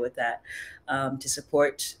to buy with that to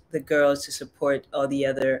support the girls, to support all the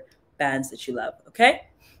other bands that you love. Okay?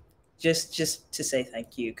 Just to say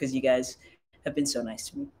thank you because you guys have been so nice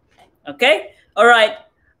to me. Okay? All right.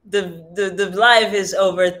 The live is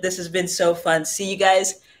over. This has been so fun. See you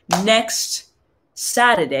guys next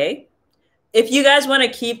Saturday. If you guys want to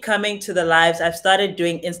keep coming to the lives, I've started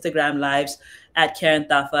doing Instagram lives at Karen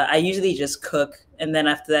Tafa. I usually just cook and then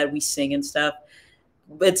after that we sing and stuff.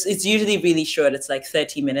 It's usually really short. It's like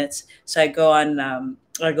 30 minutes. So I go on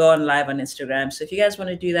live on Instagram. So if you guys want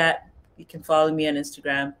to do that, you can follow me on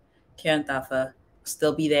Instagram. Karen Tafa,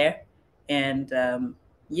 still be there. And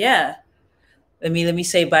yeah, let me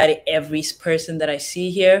say bye to every person that I see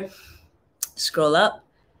here. Scroll up.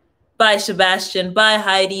 Bye, Sebastian. Bye,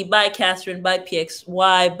 Heidi. Bye, Catherine. Bye,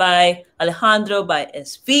 PXY. Bye, Alejandro. Bye,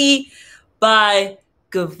 SV. Bye,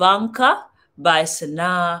 Gavanka. Bye,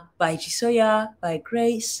 Sana. Bye, Jisoya. Bye,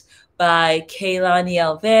 Grace. Bye, Kaylani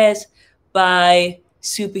Alves. Bye,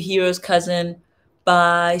 Superhero's Cousin.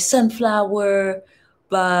 Bye, Sunflower.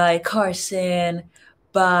 Bye, Carson.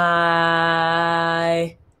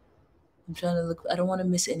 Bye. I'm trying to look. I don't want to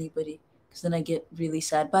miss anybody because then I get really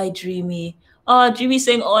sad. Bye, Dreamy. Oh, Dreamy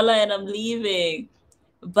saying hola and I'm leaving.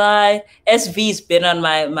 Bye. SV's been on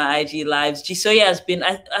my IG lives. Jisoya has been,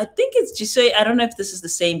 I think it's Jisoya. I don't know if this is the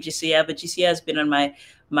same Jisoya, but Jisoya has been on my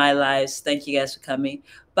lives. Thank you guys for coming.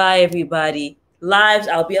 Bye, everybody. Lives,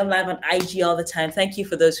 I'll be on live on IG all the time. Thank you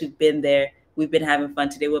for those who've been there. We've been having fun.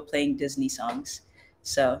 Today we're playing Disney songs.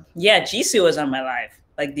 So yeah, Jisoo was on my live,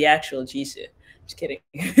 like the actual Jisoo. Just kidding.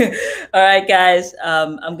 All right, guys.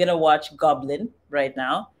 I'm gonna watch Goblin right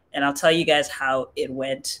now, and I'll tell you guys how it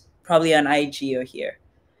went. Probably on IG or here.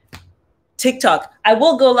 TikTok. I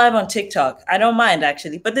will go live on TikTok. I don't mind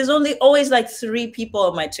actually, but there's always like 3 people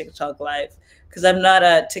on my TikTok live because I'm not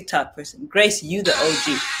a TikTok person. Grace, you the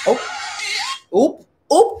OG. Oh,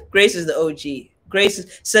 Grace is the OG. Grace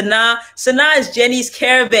is Sana is Jenny's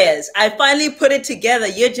Care Bears. I finally put it together.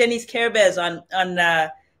 You're Jenny's Care Bears on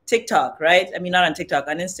TikTok, right? I mean, not on TikTok,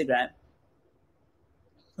 on Instagram.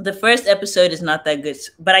 The first episode is not that good,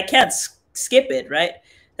 but I can't skip it, right?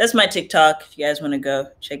 That's my TikTok. If you guys want to go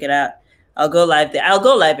check it out, I'll go live there. I'll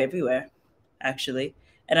go live everywhere, actually.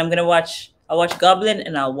 And I'll watch Goblin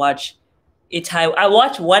and I'll watch Itai. I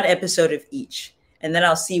watch one episode of each, and then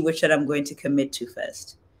I'll see which one I'm going to commit to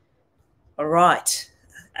first. All right.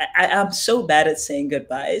 I'm so bad at saying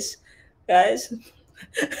goodbyes, guys.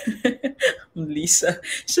 Lisa.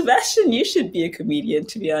 Sebastian, you should be a comedian,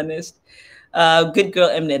 to be honest. Good girl,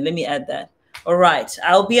 Emnet. Let me add that. All right.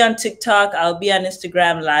 I'll be on TikTok. I'll be on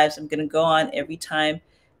Instagram lives. I'm going to go on every time.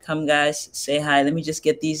 Come, guys, say hi. Let me just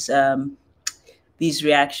get these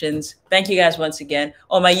reactions. Thank you guys once again.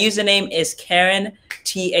 Oh, my username is Karen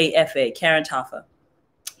Tafa. Karen Tafa.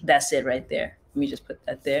 That's it right there. Let me just put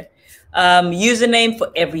that there. Username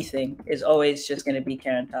for everything is always just going to be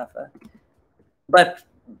Karen Tafa. But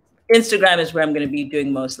Instagram is where I'm going to be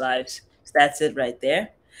doing most lives. So that's it right there.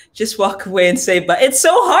 Just walk away and say bye. It's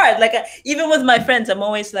so hard. Like even with my friends, I'm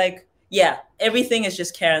always like, yeah, everything is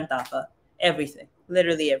just Karen Tafa. Everything,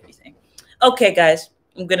 literally everything. Okay, guys,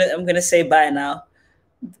 I'm gonna say bye now.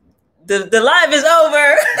 The live is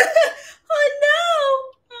over. Oh no.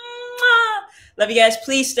 Love you guys.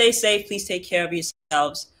 Please stay safe. Please take care of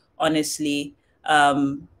yourselves. Honestly,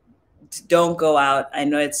 don't go out. I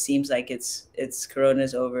know it seems like it's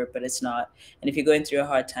Corona's over, but it's not. And if you're going through a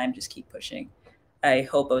hard time, just keep pushing. I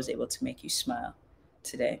hope I was able to make you smile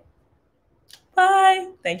today.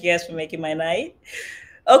 Bye. Thank you guys for making my night.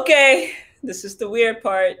 Okay, this is the weird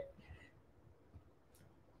part.